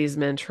then, these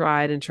men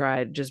tried and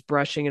tried, just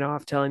brushing it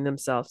off, telling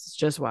themselves, it's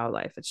just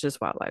wildlife. It's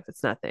just wildlife.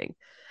 It's nothing.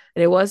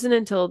 And it wasn't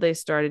until they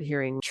started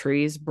hearing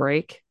trees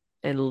break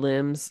and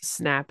limbs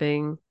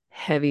snapping,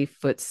 heavy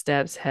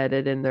footsteps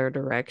headed in their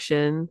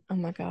direction. Oh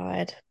my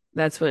God.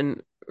 That's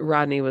when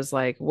Rodney was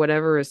like,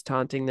 whatever is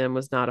taunting them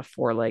was not a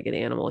four-legged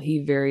animal.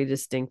 He very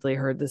distinctly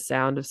heard the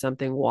sound of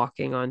something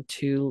walking on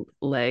two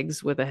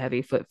legs with a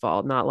heavy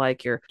footfall, not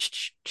like your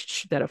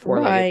that a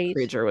four-legged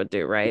creature would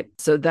do, right?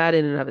 So that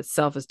in and of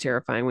itself is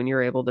terrifying when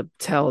you're able to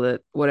tell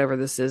that whatever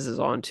this is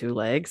on two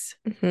legs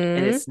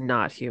and it's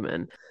not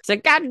human. It's a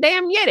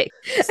goddamn Yeti.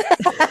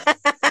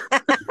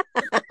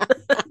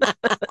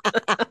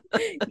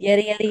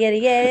 Yeti,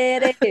 Yeti,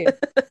 Yeti, Yeti.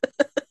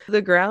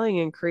 The growling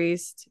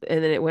increased,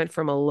 and then it went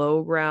from a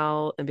low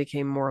growl and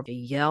became more of a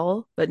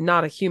yell, but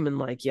not a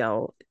human-like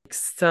yell,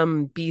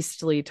 some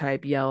beastly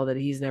type yell that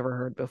he's never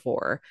heard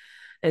before.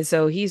 And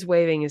so he's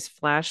waving his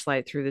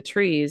flashlight through the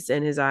trees,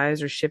 and his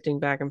eyes are shifting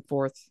back and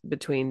forth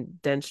between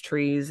dense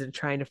trees and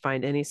trying to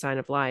find any sign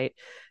of light.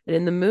 And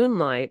in the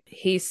moonlight,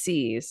 he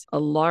sees a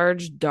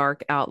large,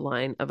 dark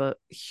outline of a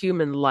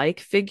human-like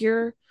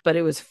figure, but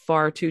it was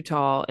far too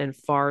tall and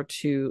far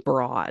too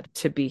broad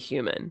to be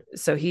human.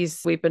 So he's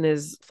sweeping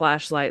his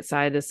flashlight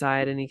side to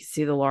side, and he can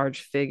see the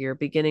large figure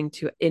beginning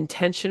to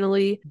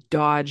intentionally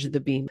dodge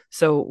the beam.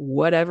 So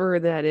whatever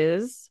that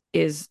is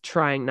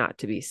trying not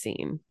to be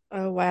seen.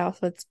 Oh, wow.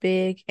 So it's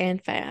big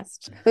and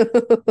fast.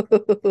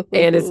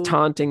 And it's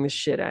taunting the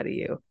shit out of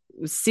you.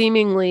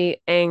 Seemingly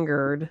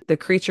angered, the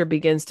creature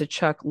begins to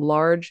chuck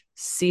large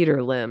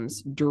cedar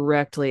limbs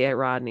directly at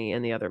Rodney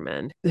and the other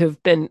men,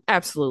 who've been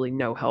absolutely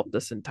no help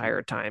this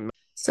entire time.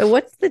 So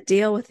what's the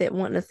deal with it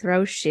wanting to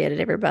throw shit at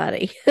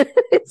everybody?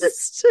 It's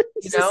just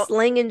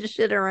slinging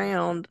shit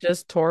around.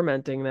 Just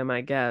tormenting them,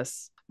 I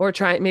guess. Or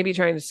maybe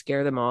trying to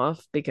scare them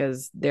off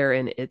because they're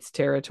in its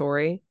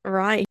territory.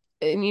 Right.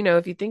 And,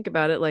 if you think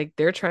about it, like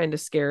they're trying to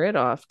scare it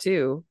off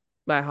too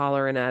by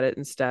hollering at it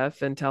and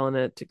stuff and telling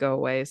it to go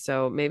away.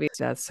 So maybe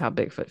that's how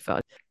Bigfoot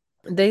felt.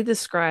 They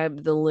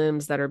described the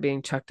limbs that are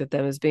being chucked at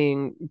them as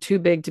being too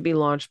big to be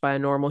launched by a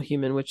normal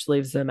human, which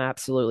leaves them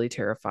absolutely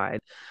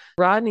terrified.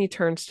 Rodney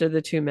turns to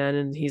the two men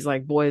and he's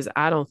like, boys,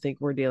 I don't think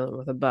we're dealing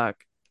with a buck.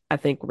 I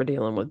think we're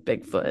dealing with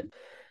Bigfoot.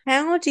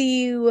 How do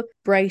you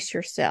brace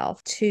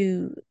yourself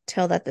to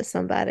tell that to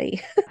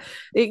somebody?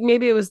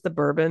 Maybe it was the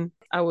bourbon.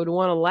 I would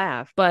want to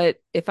laugh. But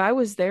if I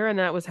was there and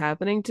that was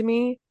happening to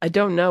me, I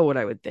don't know what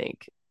I would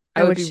think.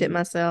 I I would would be, shit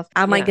myself.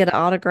 I might yeah. get an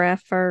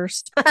autograph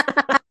first.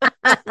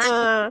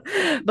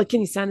 But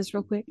can you sign this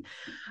real quick?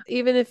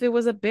 Even if it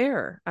was a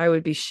bear, I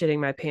would be shitting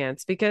my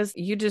pants because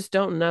you just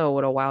don't know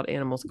what a wild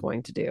animal's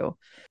going to do.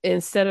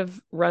 Instead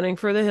of running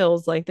for the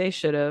hills like they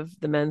should have,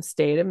 the men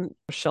stayed and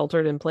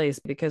sheltered in place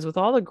because with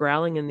all the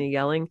growling and the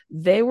yelling,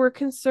 they were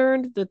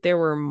concerned that there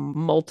were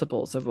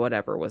multiples of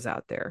whatever was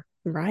out there.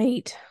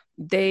 Right.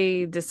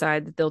 They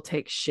decide that they'll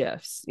take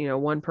shifts.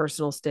 One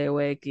person will stay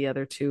awake, the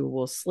other two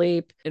will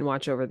sleep and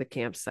watch over the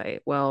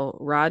campsite. Well,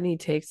 Rodney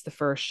takes the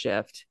first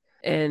shift.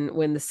 And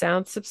when the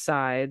sound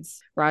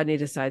subsides, Rodney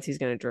decides he's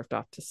going to drift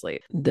off to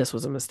sleep. This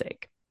was a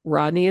mistake.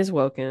 Rodney is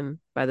woken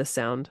by the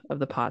sound of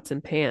the pots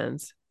and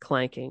pans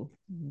clanking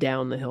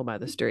down the hill by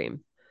the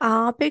stream.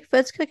 Oh,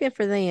 Bigfoot's cooking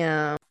for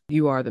them.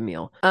 You are the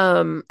meal.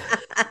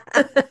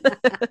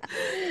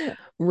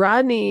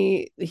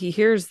 Rodney, he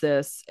hears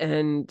this,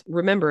 and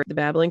remember, the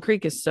babbling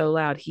creek is so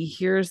loud. He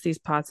hears these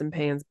pots and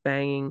pans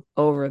banging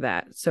over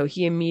that. So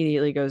he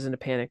immediately goes into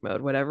panic mode.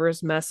 Whatever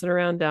is messing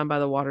around down by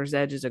the water's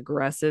edge is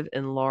aggressive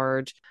and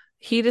large.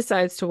 He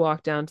decides to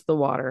walk down to the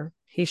water.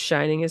 He's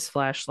shining his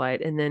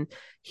flashlight, and then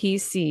he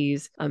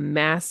sees a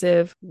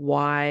massive,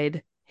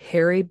 wide,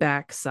 hairy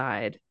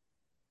backside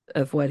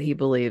of what he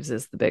believes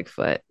is the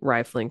Bigfoot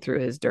rifling through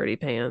his dirty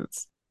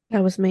pants.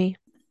 That was me.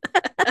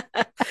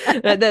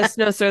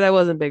 No, sir, that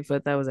wasn't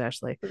Bigfoot. That was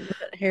Ashley.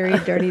 Hairy,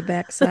 dirty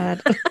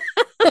backside.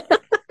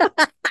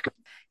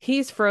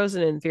 He's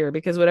frozen in fear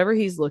because whatever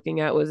he's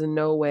looking at was in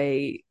no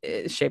way,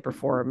 shape, or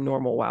form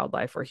normal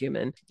wildlife or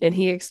human. And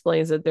he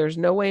explains that there's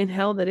no way in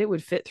hell that it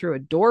would fit through a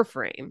door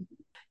frame.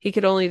 He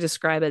could only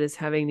describe it as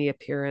having the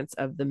appearance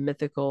of the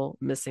mythical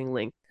missing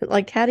link.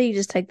 Like, how do you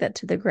just take that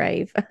to the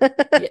grave?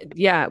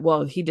 Yeah,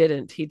 well, he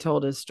didn't. He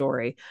told his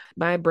story.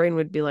 My brain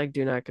would be like,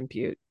 do not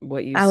compute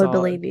what you I saw. would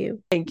believe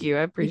you. Thank you. I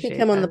You appreciate could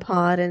come on the that.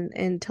 pod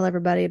and tell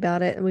everybody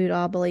about it, and we would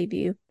all believe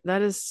you.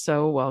 That is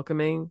so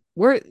welcoming.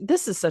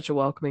 This is such a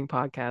welcoming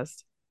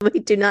podcast.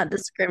 We do not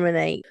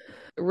discriminate.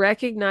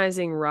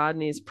 Recognizing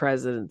Rodney's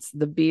presence,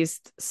 the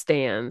beast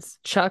stands,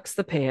 chucks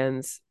the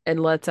pans, and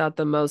lets out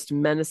the most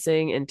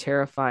menacing and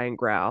terrifying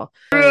growl.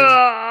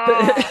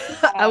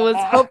 I was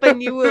hoping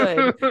you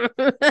would.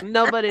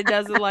 Nobody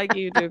does it like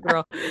you do,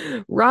 girl.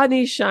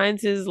 Rodney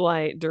shines his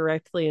light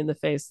directly in the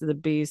face of the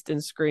beast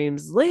and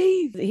screams,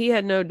 "Leave!" He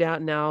had no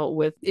doubt now,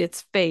 with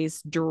its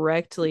face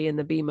directly in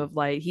the beam of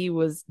light, he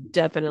was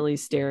definitely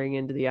staring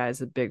into the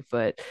eyes of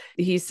Bigfoot.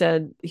 He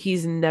said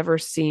he's never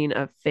seen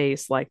a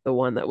face like the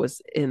one that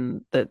was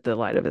in the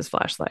light of his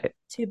flashlight.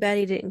 Too bad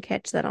he didn't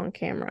catch that on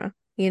camera.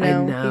 He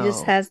I just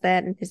know. has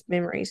that in his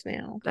memories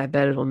now. I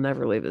bet it'll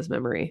never leave his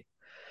memory.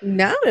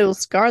 No, it will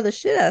scar the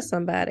shit out of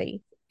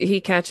somebody. He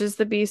catches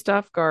the beast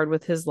off guard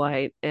with his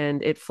light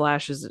and it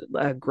flashes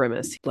a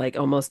grimace, like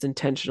almost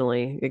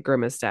intentionally it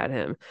grimaced at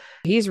him.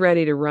 He's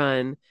ready to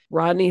run.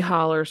 Rodney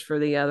hollers for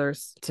the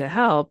others to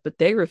help, but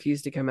they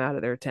refuse to come out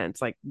of their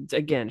tents. Like,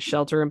 again,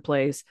 shelter in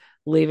place,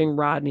 leaving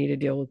Rodney to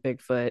deal with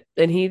Bigfoot.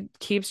 And he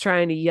keeps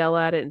trying to yell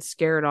at it and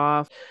scare it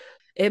off.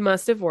 It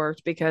must have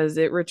worked because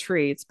it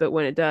retreats, but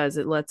when it does,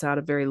 it lets out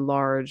a very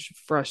large,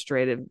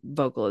 frustrated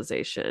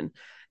vocalization.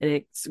 And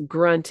it's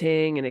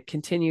grunting and it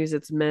continues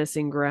its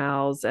menacing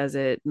growls as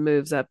it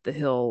moves up the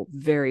hill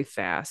very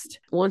fast.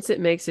 Once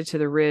it makes it to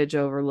the ridge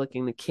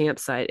overlooking the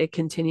campsite, it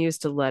continues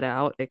to let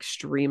out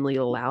extremely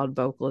loud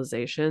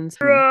vocalizations.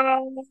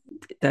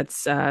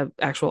 That's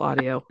actual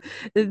audio.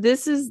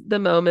 This is the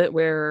moment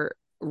where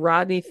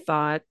Rodney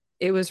thought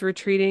it was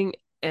retreating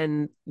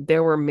and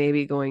there were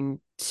maybe going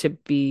to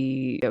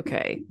be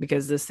okay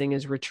because this thing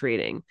is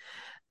retreating.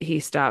 He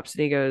stops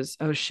and he goes,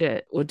 "Oh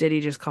shit. Well, did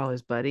he just call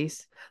his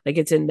buddies?" Like,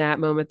 it's in that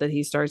moment that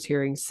he starts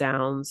hearing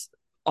sounds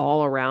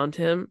all around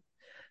him,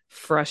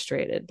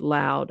 frustrated,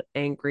 loud,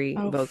 angry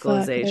Oh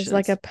fuck! There's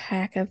like vocalizations. a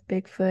pack of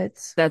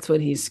Bigfoots. That's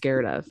what he's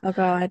scared of. Oh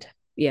god.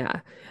 Yeah.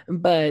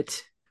 But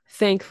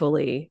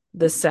thankfully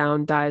the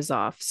sound dies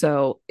off.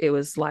 So it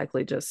was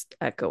likely just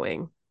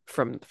echoing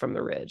from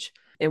the ridge.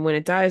 And when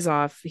it dies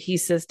off, he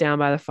sits down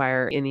by the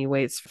fire and he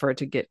waits for it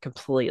to get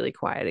completely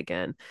quiet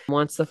again.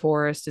 Once the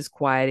forest is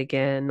quiet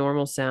again,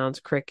 normal sounds,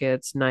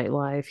 crickets,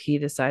 nightlife, he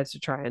decides to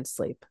try and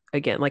sleep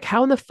again. Like,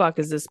 how in the fuck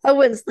is this? I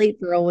wouldn't sleep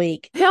for a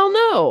week. Hell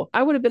no.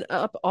 I would have been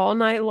up all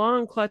night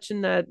long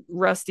clutching that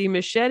rusty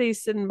machete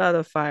sitting by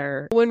the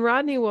fire. When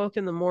Rodney woke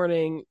in the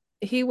morning,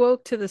 he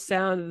woke to the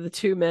sound of the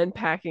two men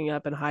packing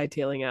up and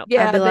hightailing out.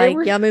 I'd be like,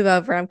 y'all move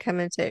over. I'm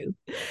coming too.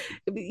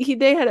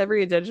 They had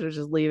every intention of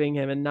just leaving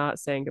him and not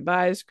saying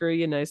goodbye, screw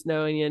you, nice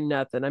knowing you,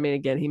 nothing. I mean,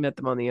 again, he met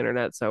them on the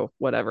internet, so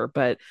whatever.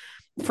 But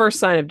first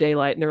sign of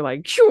daylight, and they're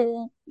like,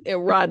 shoo,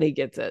 and Rodney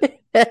gets it.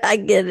 I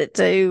get it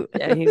too.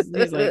 Yeah, he's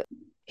like,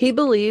 He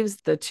believes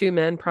the two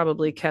men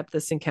probably kept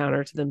this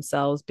encounter to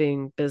themselves,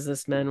 being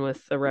businessmen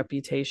with a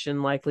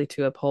reputation likely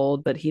to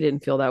uphold, but he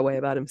didn't feel that way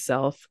about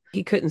himself.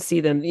 He couldn't see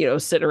them,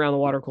 sitting around the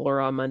water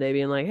cooler on Monday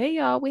being like, hey,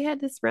 y'all, we had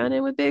this run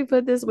in with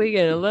Bigfoot this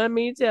weekend. And let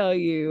me tell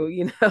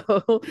you,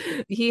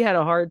 he had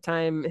a hard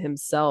time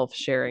himself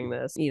sharing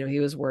this. He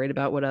was worried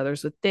about what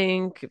others would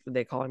think, if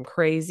they call him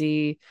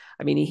crazy.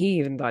 I mean, he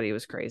even thought he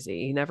was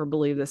crazy. He never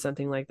believed that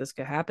something like this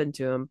could happen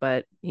to him,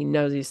 but he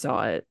knows he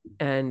saw it.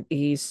 And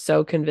he's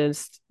so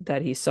convinced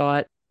that he saw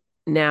it.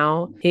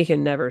 Now he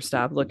can never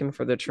stop looking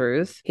for the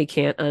truth. He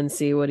can't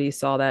unsee what he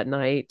saw that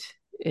night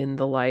in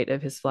the light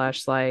of his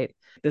flashlight.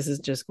 This is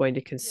just going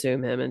to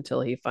consume him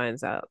until he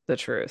finds out the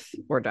truth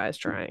or dies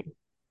trying.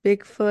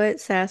 Bigfoot,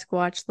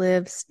 Sasquatch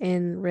lives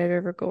in Red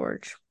River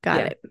Gorge. Got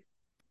Yeah, it.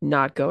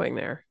 not going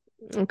there.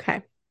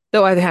 Okay.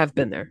 Though I have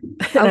been there.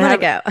 I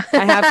want to go.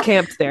 I have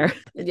camped there.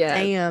 Yeah.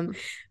 Damn.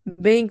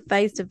 Being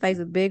face to face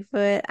with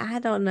Bigfoot, I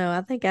don't know.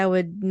 I think I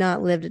would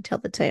not live to tell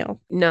the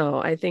tale.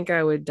 No, I think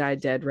I would die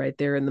dead right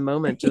there in the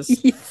moment.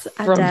 Just Yes,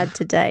 I died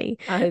today.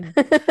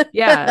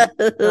 Yeah.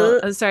 Well,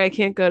 I'm sorry, I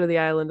can't go to the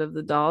island of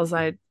the dolls.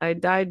 I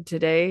died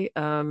today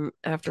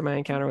after my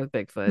encounter with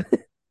Bigfoot.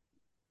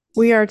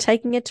 We are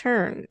taking a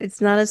turn.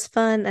 It's not as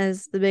fun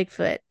as the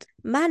Bigfoot.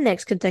 My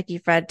next Kentucky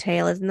Fried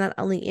Tale is not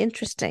only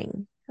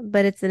interesting,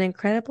 but it's an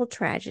incredible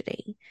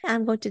tragedy.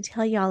 I'm going to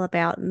tell y'all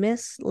about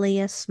Miss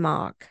Leah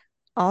Smock,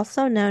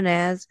 also known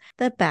as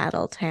the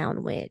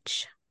Battletown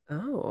Witch.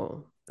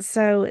 Oh.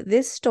 So,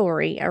 this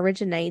story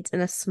originates in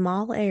a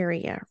small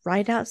area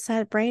right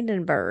outside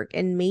Brandenburg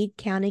in Meade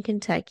County,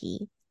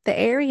 Kentucky. The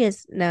area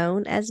is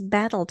known as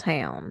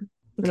Battletown.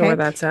 You know where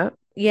that's at?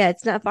 Yeah,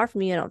 it's not far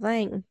from you, I don't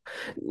think.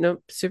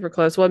 Nope, super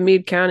close. Well,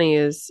 Meade County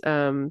is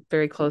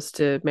very close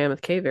to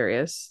Mammoth Cave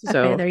areas. Okay,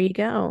 So there you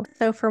go.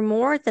 So, for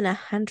more than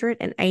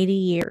 180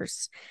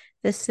 years,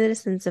 the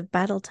citizens of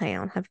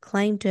Battletown have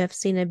claimed to have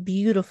seen a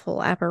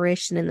beautiful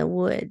apparition in the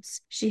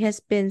woods. She has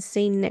been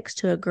seen next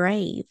to a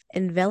grave,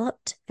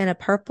 enveloped in a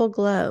purple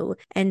glow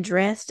and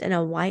dressed in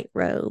a white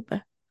robe.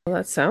 well,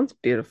 that sounds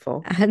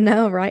beautiful. I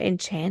know, right?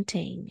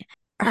 Enchanting.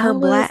 I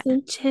was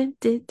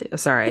enchanted.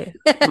 Sorry.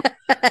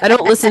 I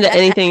don't listen to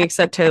anything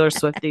except Taylor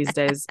Swift these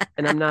days,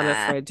 and I'm not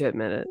afraid to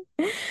admit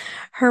it.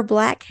 Her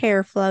black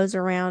hair flows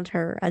around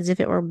her as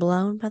if it were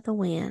blown by the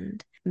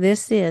wind.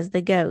 This is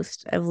the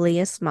ghost of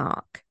Leah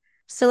Smock.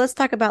 So let's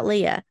talk about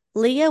Leah.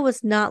 Leah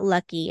was not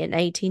lucky in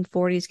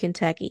 1840s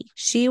Kentucky.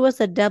 She was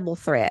a double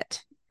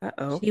threat.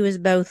 Uh-oh. She was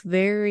both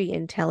very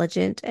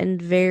intelligent and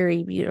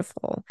very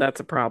beautiful. That's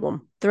a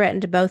problem.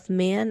 Threatened both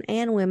men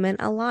and women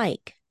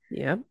alike.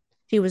 Yep.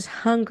 She was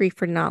hungry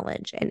for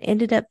knowledge and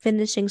ended up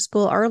finishing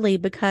school early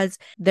because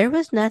there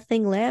was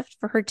nothing left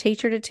for her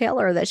teacher to tell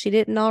her that she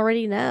didn't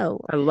already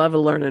know. I love a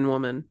learning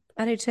woman.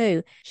 I do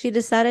too. She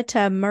decided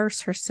to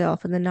immerse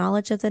herself in the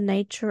knowledge of the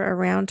nature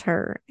around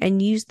her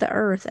and use the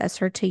earth as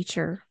her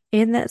teacher.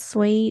 Isn't that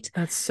sweet?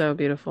 That's so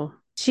beautiful.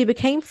 She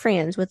became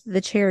friends with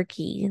the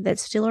Cherokee that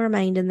still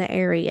remained in the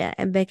area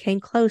and became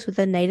close with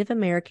a Native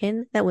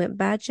American that went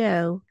by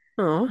Joe.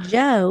 Oh.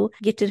 Joe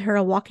gifted her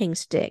a walking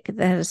stick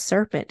that had a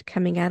serpent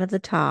coming out of the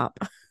top.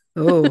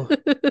 Oh.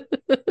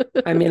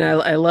 I mean,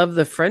 I love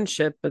the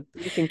friendship, but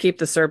you can keep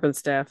the serpent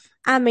staff.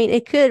 I mean,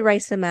 it could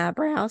raise some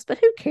eyebrows, but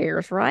who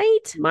cares,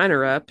 right? Mine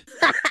are up.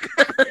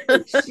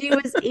 She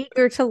was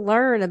eager to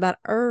learn about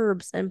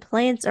herbs and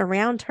plants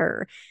around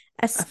her,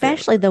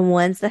 especially the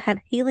ones that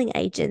had healing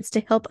agents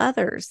to help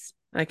others.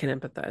 I can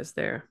empathize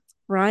there.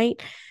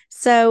 Right?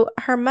 So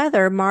her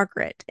mother,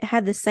 Margaret,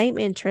 had the same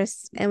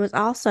interests and was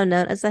also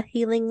known as a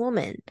healing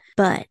woman.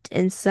 But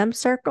in some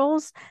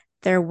circles,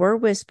 there were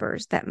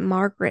whispers that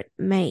Margaret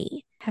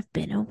may have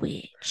been a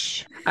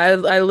witch. I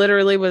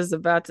literally was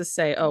about to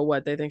say, oh,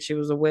 what? They think she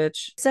was a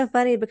witch? So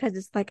funny because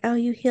it's like, oh,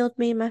 you healed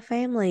me and my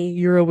family.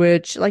 You're a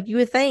witch. Like you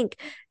would think,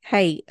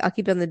 hey, I'll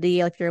keep you on the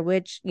DL if you're a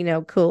witch.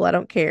 Cool. I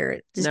don't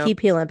care. Just Nope. keep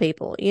healing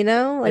people,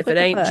 Like if it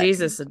ain't fuck?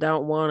 Jesus, I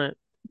don't want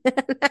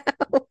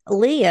it.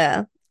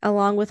 Leah,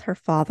 along with her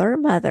father,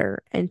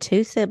 mother, and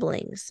two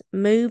siblings,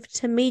 moved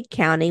to Meade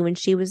County when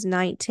she was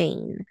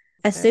 19.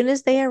 As soon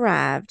as they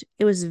arrived,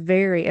 it was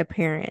very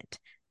apparent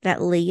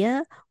that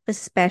Leah was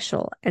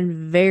special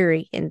and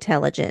very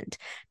intelligent.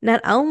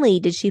 Not only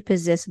did she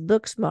possess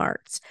book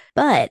smarts,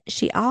 but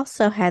she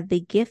also had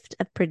the gift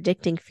of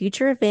predicting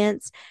future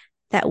events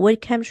that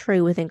would come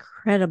true with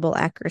incredible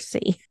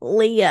accuracy.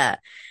 Leah,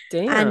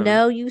 Damn. I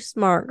know you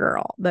smart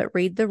girl, but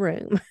read the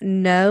room.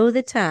 Know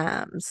the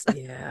times.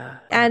 Yeah.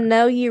 I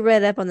know you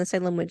read up on the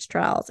Salem witch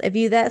trials. If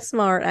you that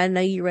smart, I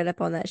know you read up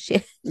on that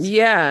shit.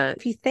 Yeah.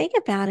 If you think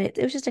about it,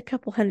 it was just a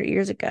couple hundred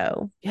years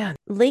ago. Yeah.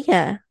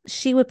 Leah,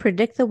 she would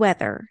predict the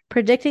weather.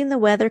 Predicting the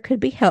weather could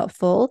be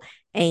helpful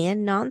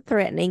and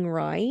non-threatening,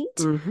 right?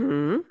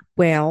 Mm-hmm.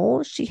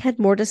 Well, she had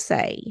more to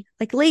say.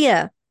 Like,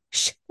 Leah,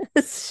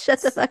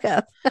 Shut the fuck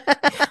up.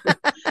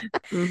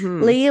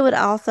 Mm-hmm. Leah would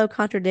also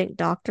contradict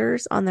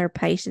doctors on their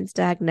patients'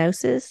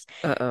 diagnosis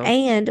Uh-oh.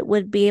 and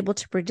would be able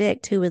to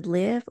predict who would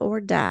live or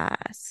die.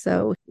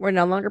 So we're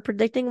no longer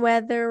predicting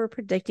weather, we're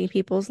predicting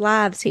people's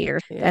lives here.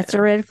 That's a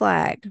Yeah. red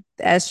flag.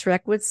 As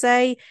Shrek would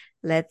say,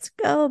 let's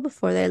go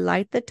before they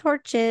light the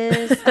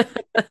torches.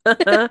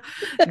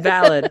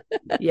 Valid.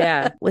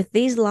 Yeah. With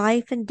these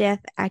life and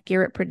death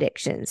accurate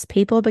predictions,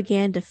 people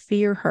began to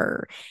fear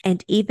her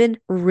and even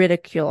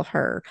ridicule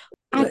her.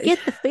 I get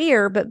the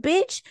fear, but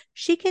bitch,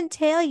 she can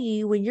tell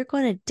you when you're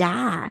going to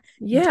die.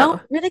 Don't Yeah.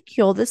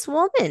 ridicule this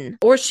woman.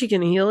 Or she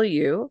can heal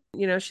you.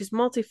 You know, she's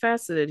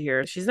multifaceted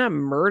here. She's not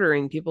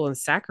murdering people and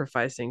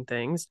sacrificing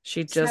things.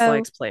 She just So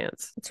likes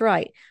plants. that's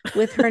right.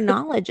 With her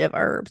knowledge of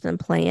herbs and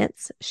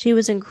plants, she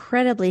was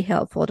incredibly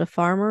helpful to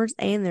farmers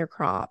and their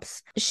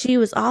crops. She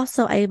was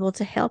also able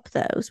to help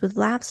those with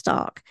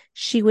livestock.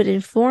 She would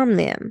inform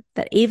them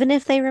that even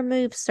if they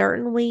removed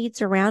certain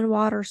weeds around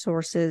water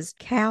sources,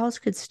 cows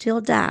could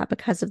still die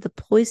because of the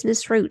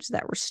poisonous roots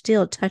that were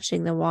still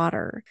touching the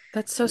water.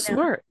 That's so You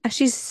know, smart.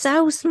 she's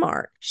so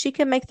smart. She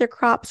can make their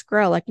crops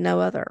grow like no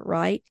other,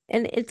 right?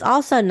 And it's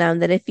also known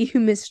that if you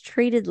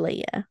mistreated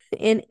Leah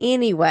in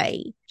any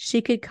way,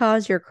 she could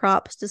cause your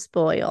crops to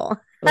spoil.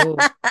 Oh,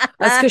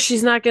 that's because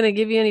she's not going to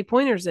give you any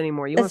pointers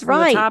anymore. You went That's from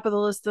the right. top of the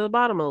list to the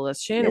bottom of the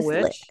list. She ain't a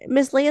witch.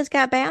 Miss Leah's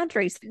got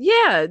boundaries.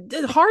 Yeah,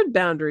 hard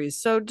boundaries.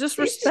 So just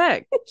She's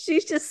respect.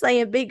 she's just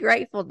saying, be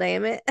grateful,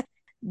 damn it.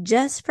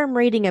 Just from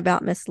reading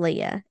about Miss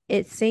Leah,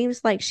 it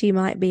seems like she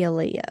might be a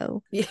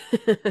Leo. Yeah.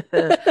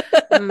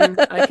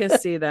 I can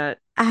see that.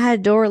 I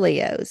adore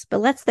Leos, but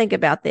let's think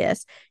about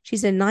this.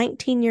 She's a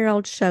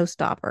 19-year-old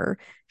showstopper.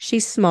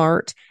 She's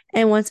smart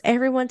and wants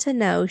everyone to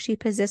know she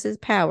possesses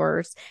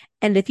powers.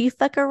 And if you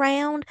fuck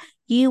around,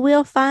 you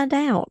will find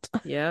out.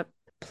 Yep.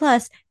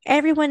 Plus,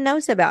 everyone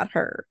knows about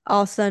her,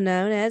 also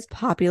known as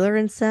popular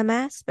in some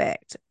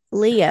aspect.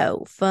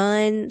 Leo,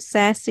 fun,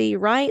 sassy,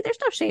 right? There's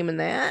no shame in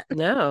that.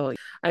 No,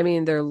 I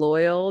mean, they're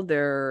loyal,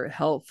 they're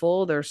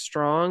helpful, they're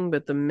strong,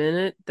 but the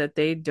minute that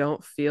they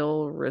don't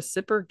feel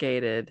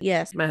reciprocated,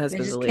 Yes, my they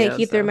husband's a just can't Leo,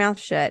 keep their so mouth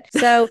shut.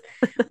 So,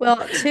 well,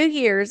 2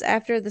 years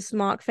after the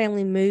Smock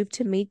family moved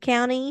to Meade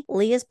County,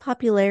 Leah's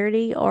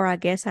popularity, or I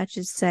guess I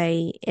should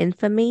say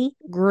infamy,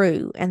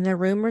 grew, and the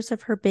rumors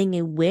of her being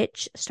a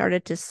witch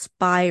started to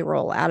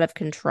spiral out of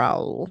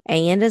control.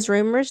 And as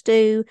rumors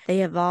do,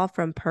 they evolved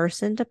from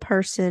person to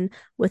person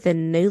with a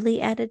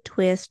newly added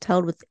twist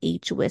told with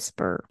each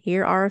whisper.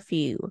 Here are a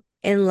few.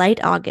 In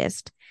late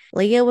August,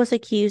 Leah was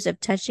accused of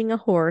touching a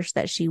horse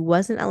that she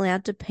wasn't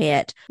allowed to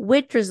pet,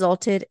 which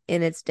resulted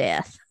in its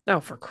death. oh,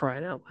 for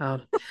crying out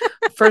loud.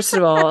 First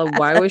of all,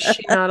 why was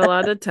she not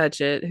allowed to touch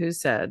it? Who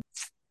said?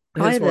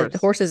 Probably His the horse.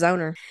 horse's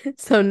owner.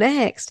 So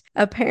next,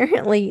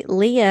 apparently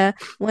Leah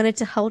wanted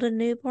to hold a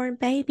newborn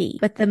baby,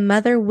 but the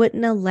mother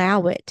wouldn't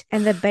allow it,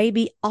 and the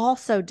baby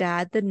also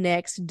died the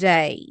next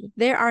day.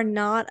 There are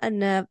not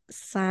enough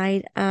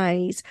side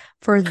eyes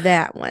for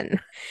that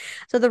one.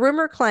 So the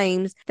rumor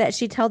claims that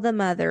she told the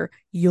mother,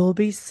 "You'll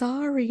be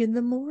sorry in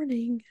the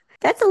morning."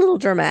 That's a little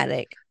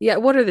dramatic. Yeah,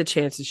 what are the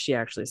chances she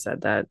actually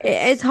said that?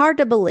 It's hard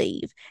to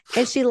believe.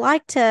 And she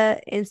liked to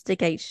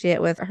instigate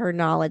shit with her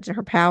knowledge and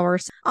her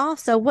powers.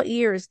 Also, what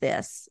year is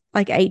this?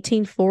 Like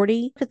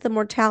 1840? Look at the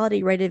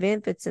mortality rate of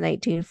infants in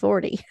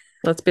 1840.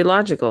 Let's be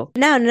logical.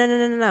 No, no, no,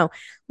 no, no, no.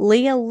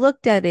 Leah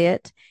looked at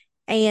it,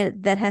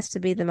 and that has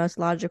to be the most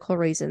logical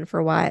reason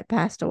for why it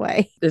passed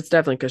away. It's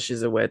definitely because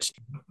she's a witch.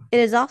 It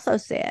is also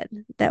said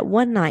that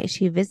one night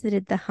she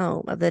visited the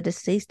home of the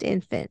deceased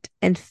infant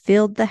and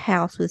filled the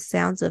house with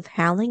sounds of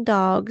howling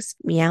dogs,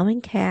 meowing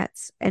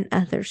cats, and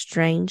other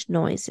strange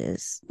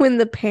noises. When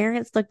the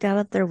parents looked out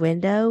of their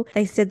window,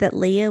 they said that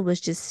Leah was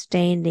just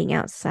standing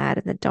outside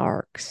in the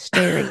dark,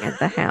 staring at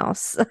the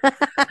house.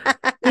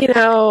 You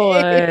know,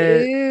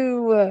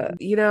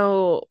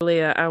 Ew.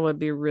 Leah, I would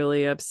be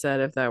really upset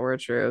if that were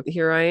true.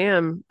 Here I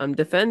am. I'm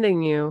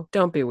defending you.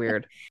 Don't be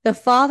weird. The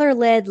father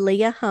led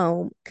Leah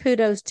home.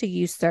 Kudos to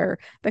you, sir,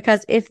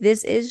 because if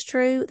this is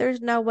true,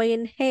 there's no way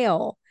in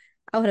hell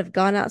I would have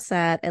gone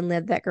outside and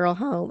led that girl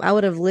home. I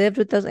would have lived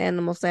with those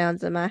animal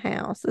sounds in my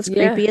house. It's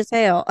Yeah. creepy as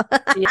hell.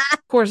 Yeah.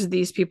 Of course,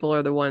 these people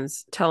are the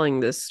ones telling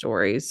this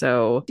story.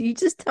 So, You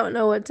just don't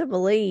know what to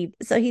believe.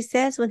 So he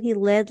says when he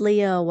led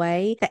Leah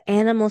away, the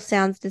animal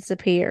sounds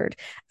disappeared.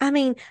 I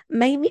mean,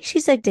 maybe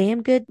she's a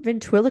damn good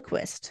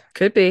ventriloquist.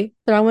 could be.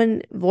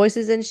 Throwing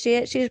voices and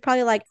shit. She's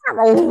probably like,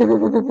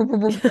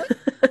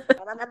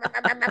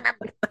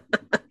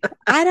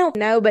 I don't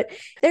know, but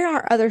there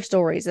are other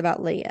stories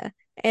about Leah,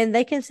 and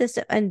they consist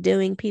of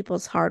undoing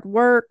people's hard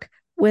work,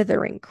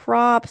 withering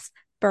crops,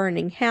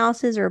 burning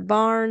houses or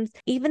barns,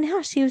 even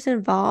how she was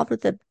involved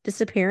with the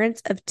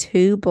disappearance of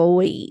two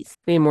boys.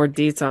 Need more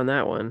deets on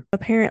that one.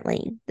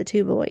 Apparently, the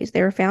two boys,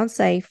 they were found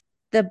safe.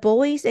 The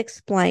boys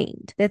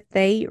explained that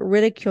they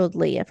ridiculed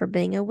Leah for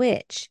being a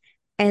witch,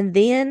 and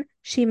then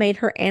she made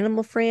her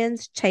animal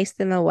friends chase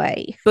them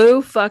away.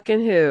 Boo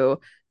fucking who.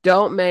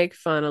 Don't make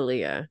fun of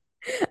Leah.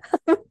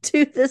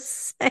 Do the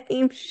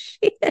same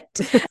shit.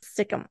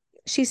 Sick 'em.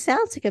 She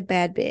sounds like a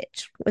bad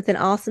bitch with an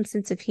awesome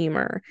sense of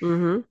humor.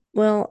 Mm-hmm.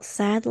 Well,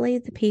 sadly,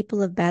 the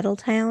people of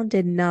Battletown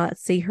did not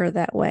see her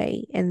that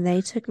way, and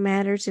they took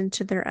matters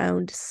into their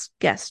own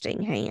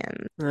disgusting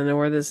hands. I know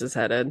where this is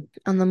headed.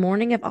 On the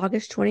morning of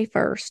August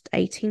 21st,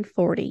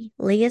 1840,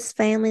 Leah's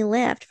family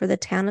left for the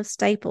town of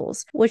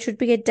Staples, which would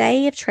be a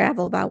day of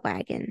travel by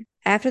wagon.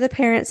 After the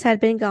parents had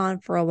been gone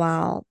for a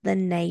while, the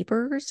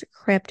neighbors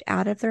crept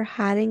out of their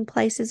hiding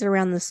places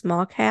around the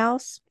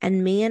smokehouse,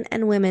 and men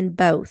and women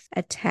both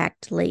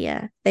attacked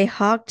Leah. They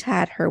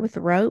hogtied her with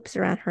ropes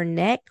around her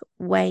neck,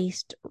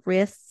 waist,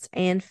 wrists,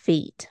 and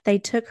feet. They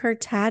took her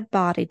tied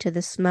body to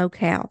the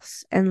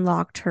smokehouse and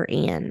locked her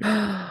in.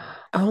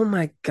 Oh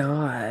my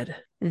God.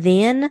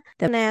 Then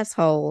the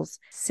assholes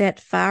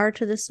set fire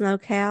to the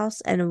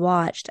smokehouse and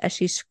watched as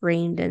she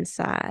screamed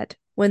inside.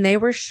 When they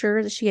were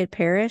sure that she had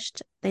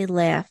perished, they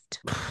left.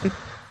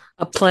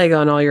 A plague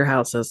on all your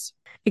houses.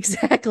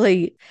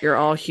 Exactly. You're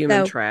all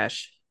human So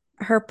trash.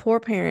 her poor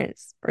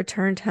parents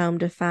returned home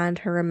to find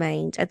her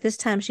remains. At this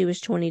time, she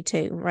was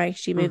 22, right?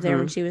 She moved there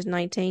when Mm-hmm. she was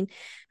 19.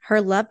 Her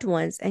loved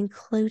ones,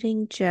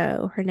 including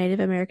Joe, her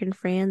Native American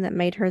friend that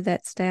made her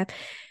that staff,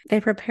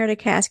 they prepared a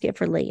casket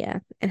for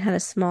Leah and had a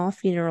small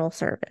funeral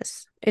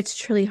service. It's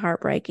truly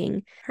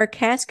heartbreaking. Her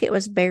casket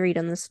was buried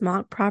on the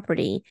Smock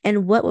property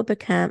in what would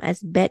become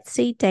as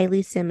Betsy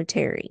Daly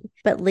Cemetery.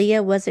 But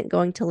Leah wasn't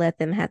going to let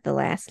them have the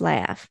last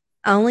laugh.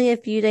 Only a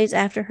few days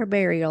after her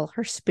burial,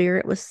 her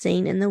spirit was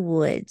seen in the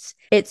woods.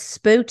 It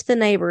spooked the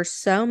neighbors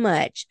so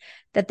much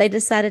that they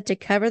decided to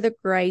cover the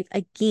grave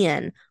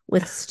again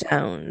with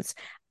stones.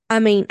 I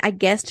mean, I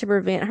guess to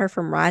prevent her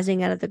from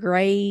rising out of the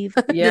grave.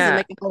 Doesn't Yeah.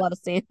 make a whole lot of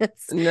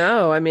sense.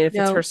 No, I mean, if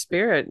it's her No,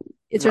 spirit,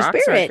 it's her rocks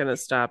aren't spirit. going to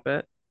stop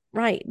it.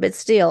 Right, but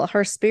still,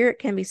 her spirit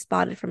can be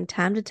spotted from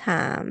time to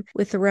time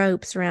with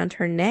ropes around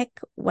her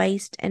neck,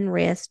 waist, and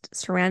wrist,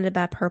 surrounded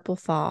by purple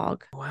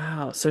fog.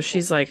 Wow. So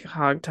she's like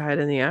hogtied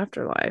in the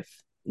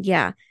afterlife.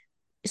 Yeah.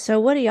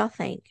 So, what do y'all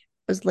think?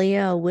 Was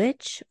Leah a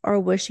witch, or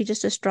was she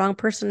just a strong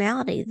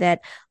personality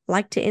that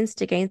liked to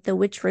instigate the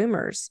witch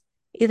rumors?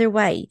 Either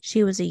way,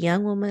 she was a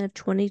young woman of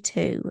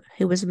 22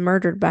 who was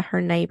murdered by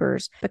her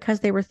neighbors because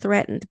they were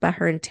threatened by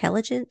her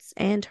intelligence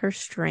and her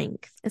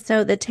strength.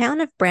 So, the town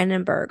of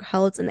Brandenburg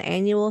holds an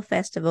annual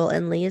festival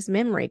in Leah's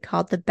memory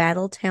called the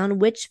Battletown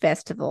Witch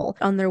Festival.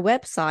 On their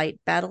website,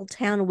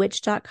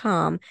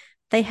 battletownwitch.com,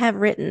 they have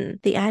written,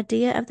 the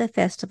idea of the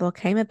festival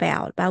came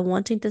about by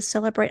wanting to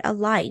celebrate a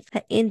life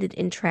that ended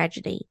in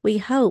tragedy. We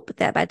hope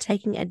that by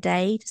taking a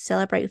day to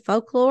celebrate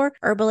folklore,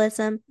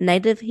 herbalism,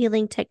 native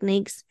healing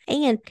techniques,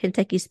 and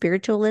Kentucky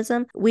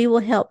spiritualism, we will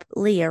help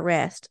Leah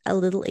rest a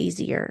little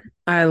easier.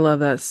 I love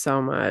that so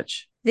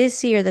much.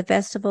 This year, the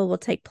festival will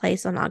take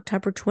place on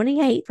October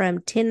 28th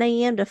from 10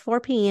 a.m. to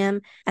 4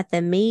 p.m. at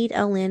the Mead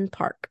Olin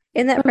Park.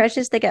 Isn't that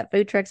precious? They got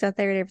food trucks out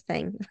there and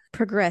everything.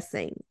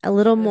 Progressing a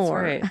little That's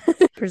more, right.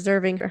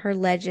 preserving her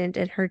legend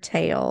and her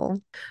tale.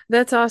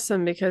 That's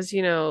awesome because,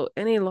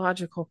 any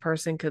logical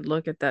person could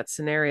look at that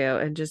scenario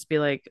and just be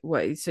like,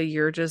 what? So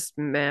you're just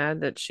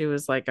mad that she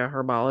was like a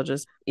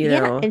herbologist,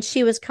 Yeah, and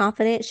she was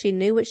confident. She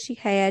knew what she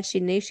had. She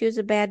knew she was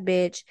a bad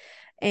bitch.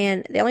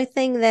 And the only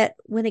thing that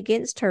went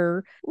against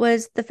her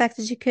was the fact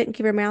that she couldn't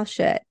keep her mouth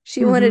shut.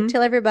 She wanted to Mm-hmm.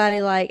 tell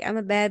everybody, like, I'm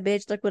a bad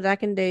bitch. Look what I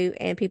can do.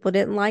 And people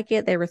didn't like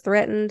it. They were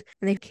threatened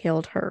and they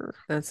killed her.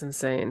 That's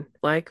insane.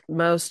 Like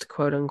most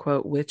quote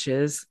unquote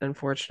witches,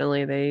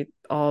 unfortunately, they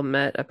all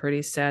met a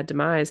pretty sad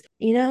demise.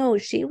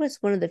 She was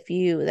one of the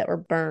few that were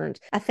burned.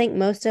 I think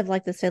most of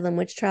like the Salem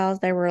witch trials,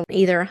 they were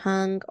either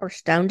hung or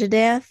stoned to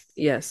death.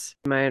 Yes,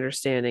 my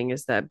understanding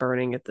is that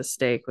burning at the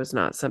stake was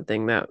not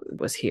something that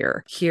was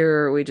here.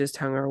 Here, we just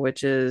hung our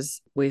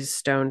witches, we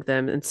stoned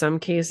them. In some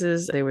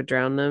cases, they would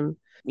drown them.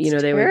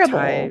 It's They would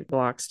tie terrible.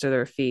 blocks to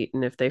their feet,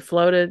 and if they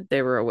floated,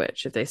 they were a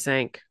witch. If they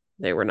sank,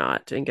 they were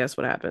not. And guess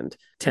what happened?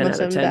 10 Most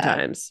out of of them 10 died.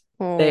 times.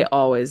 They Oh.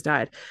 always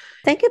died.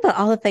 Think about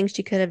all the things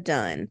she could have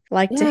done,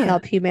 like to Yeah.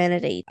 help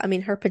humanity. I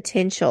mean, her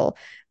potential.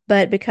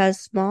 But because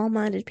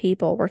small-minded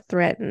people were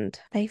threatened,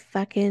 they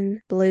fucking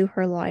blew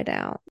her light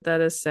out.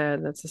 That is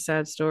sad. That's a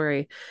sad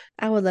story.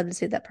 I would love to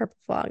see that purple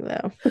fog,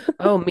 though.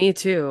 Oh, me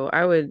too.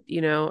 I would,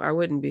 I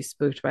wouldn't be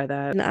spooked by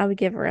that. And I would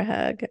give her a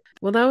hug.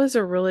 Well, that was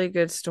a really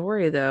good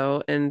story,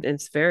 though, and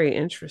it's very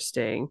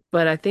interesting.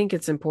 But I think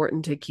it's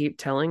important to keep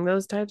telling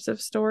those types of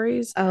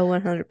stories Oh,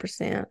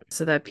 100%.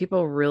 so that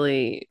people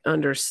really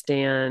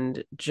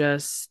understand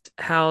just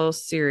how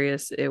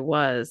serious it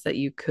was that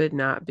you could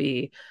not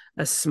be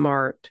a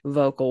smart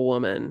vocal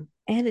woman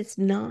And it's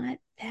not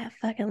that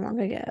fucking long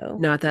ago.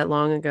 not that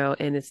long ago.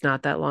 And it's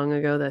not that long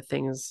ago that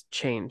things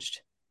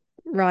changed.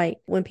 Right.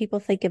 When people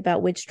think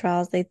about witch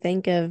trials, they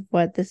think of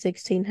what the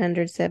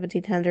 1600s,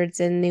 1700s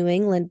in New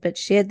England. But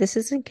shit, this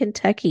is in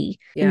Kentucky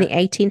in Yeah. the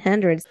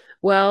 1800s.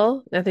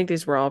 Well, I think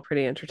these were all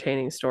pretty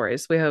entertaining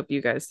stories. We hope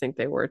you guys think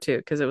they were too,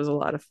 because it was a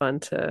lot of fun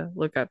to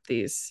look up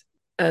these.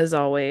 As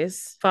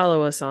always,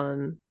 follow us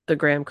on the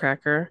Graham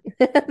Cracker,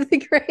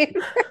 The Graham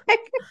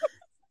Cracker.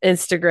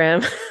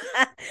 Instagram.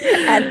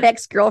 at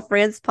Hex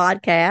Girlfriends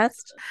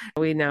Podcast.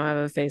 We now have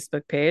a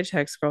Facebook page,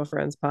 Hex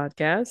Girlfriends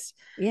Podcast.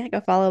 Yeah,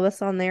 go follow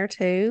us on there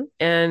too.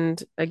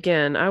 And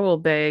again, I will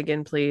beg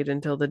and plead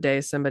until the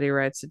day somebody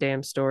writes a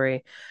damn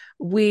story.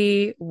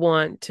 We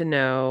want to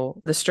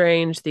know the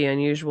strange, the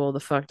unusual,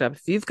 the fucked up.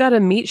 If you've got a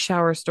meat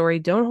shower story,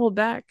 don't hold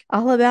back.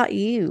 All about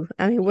you.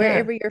 I mean, Yeah.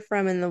 wherever you're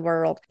from in the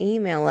world,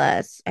 email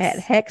us at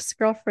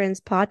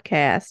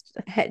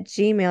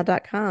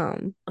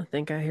hexgirlfriendspodcast@gmail.com. I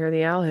think I hear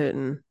the owl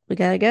hooting. We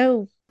gotta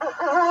go.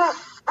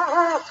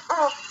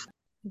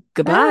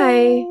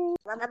 Goodbye.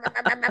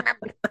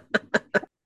 Bye.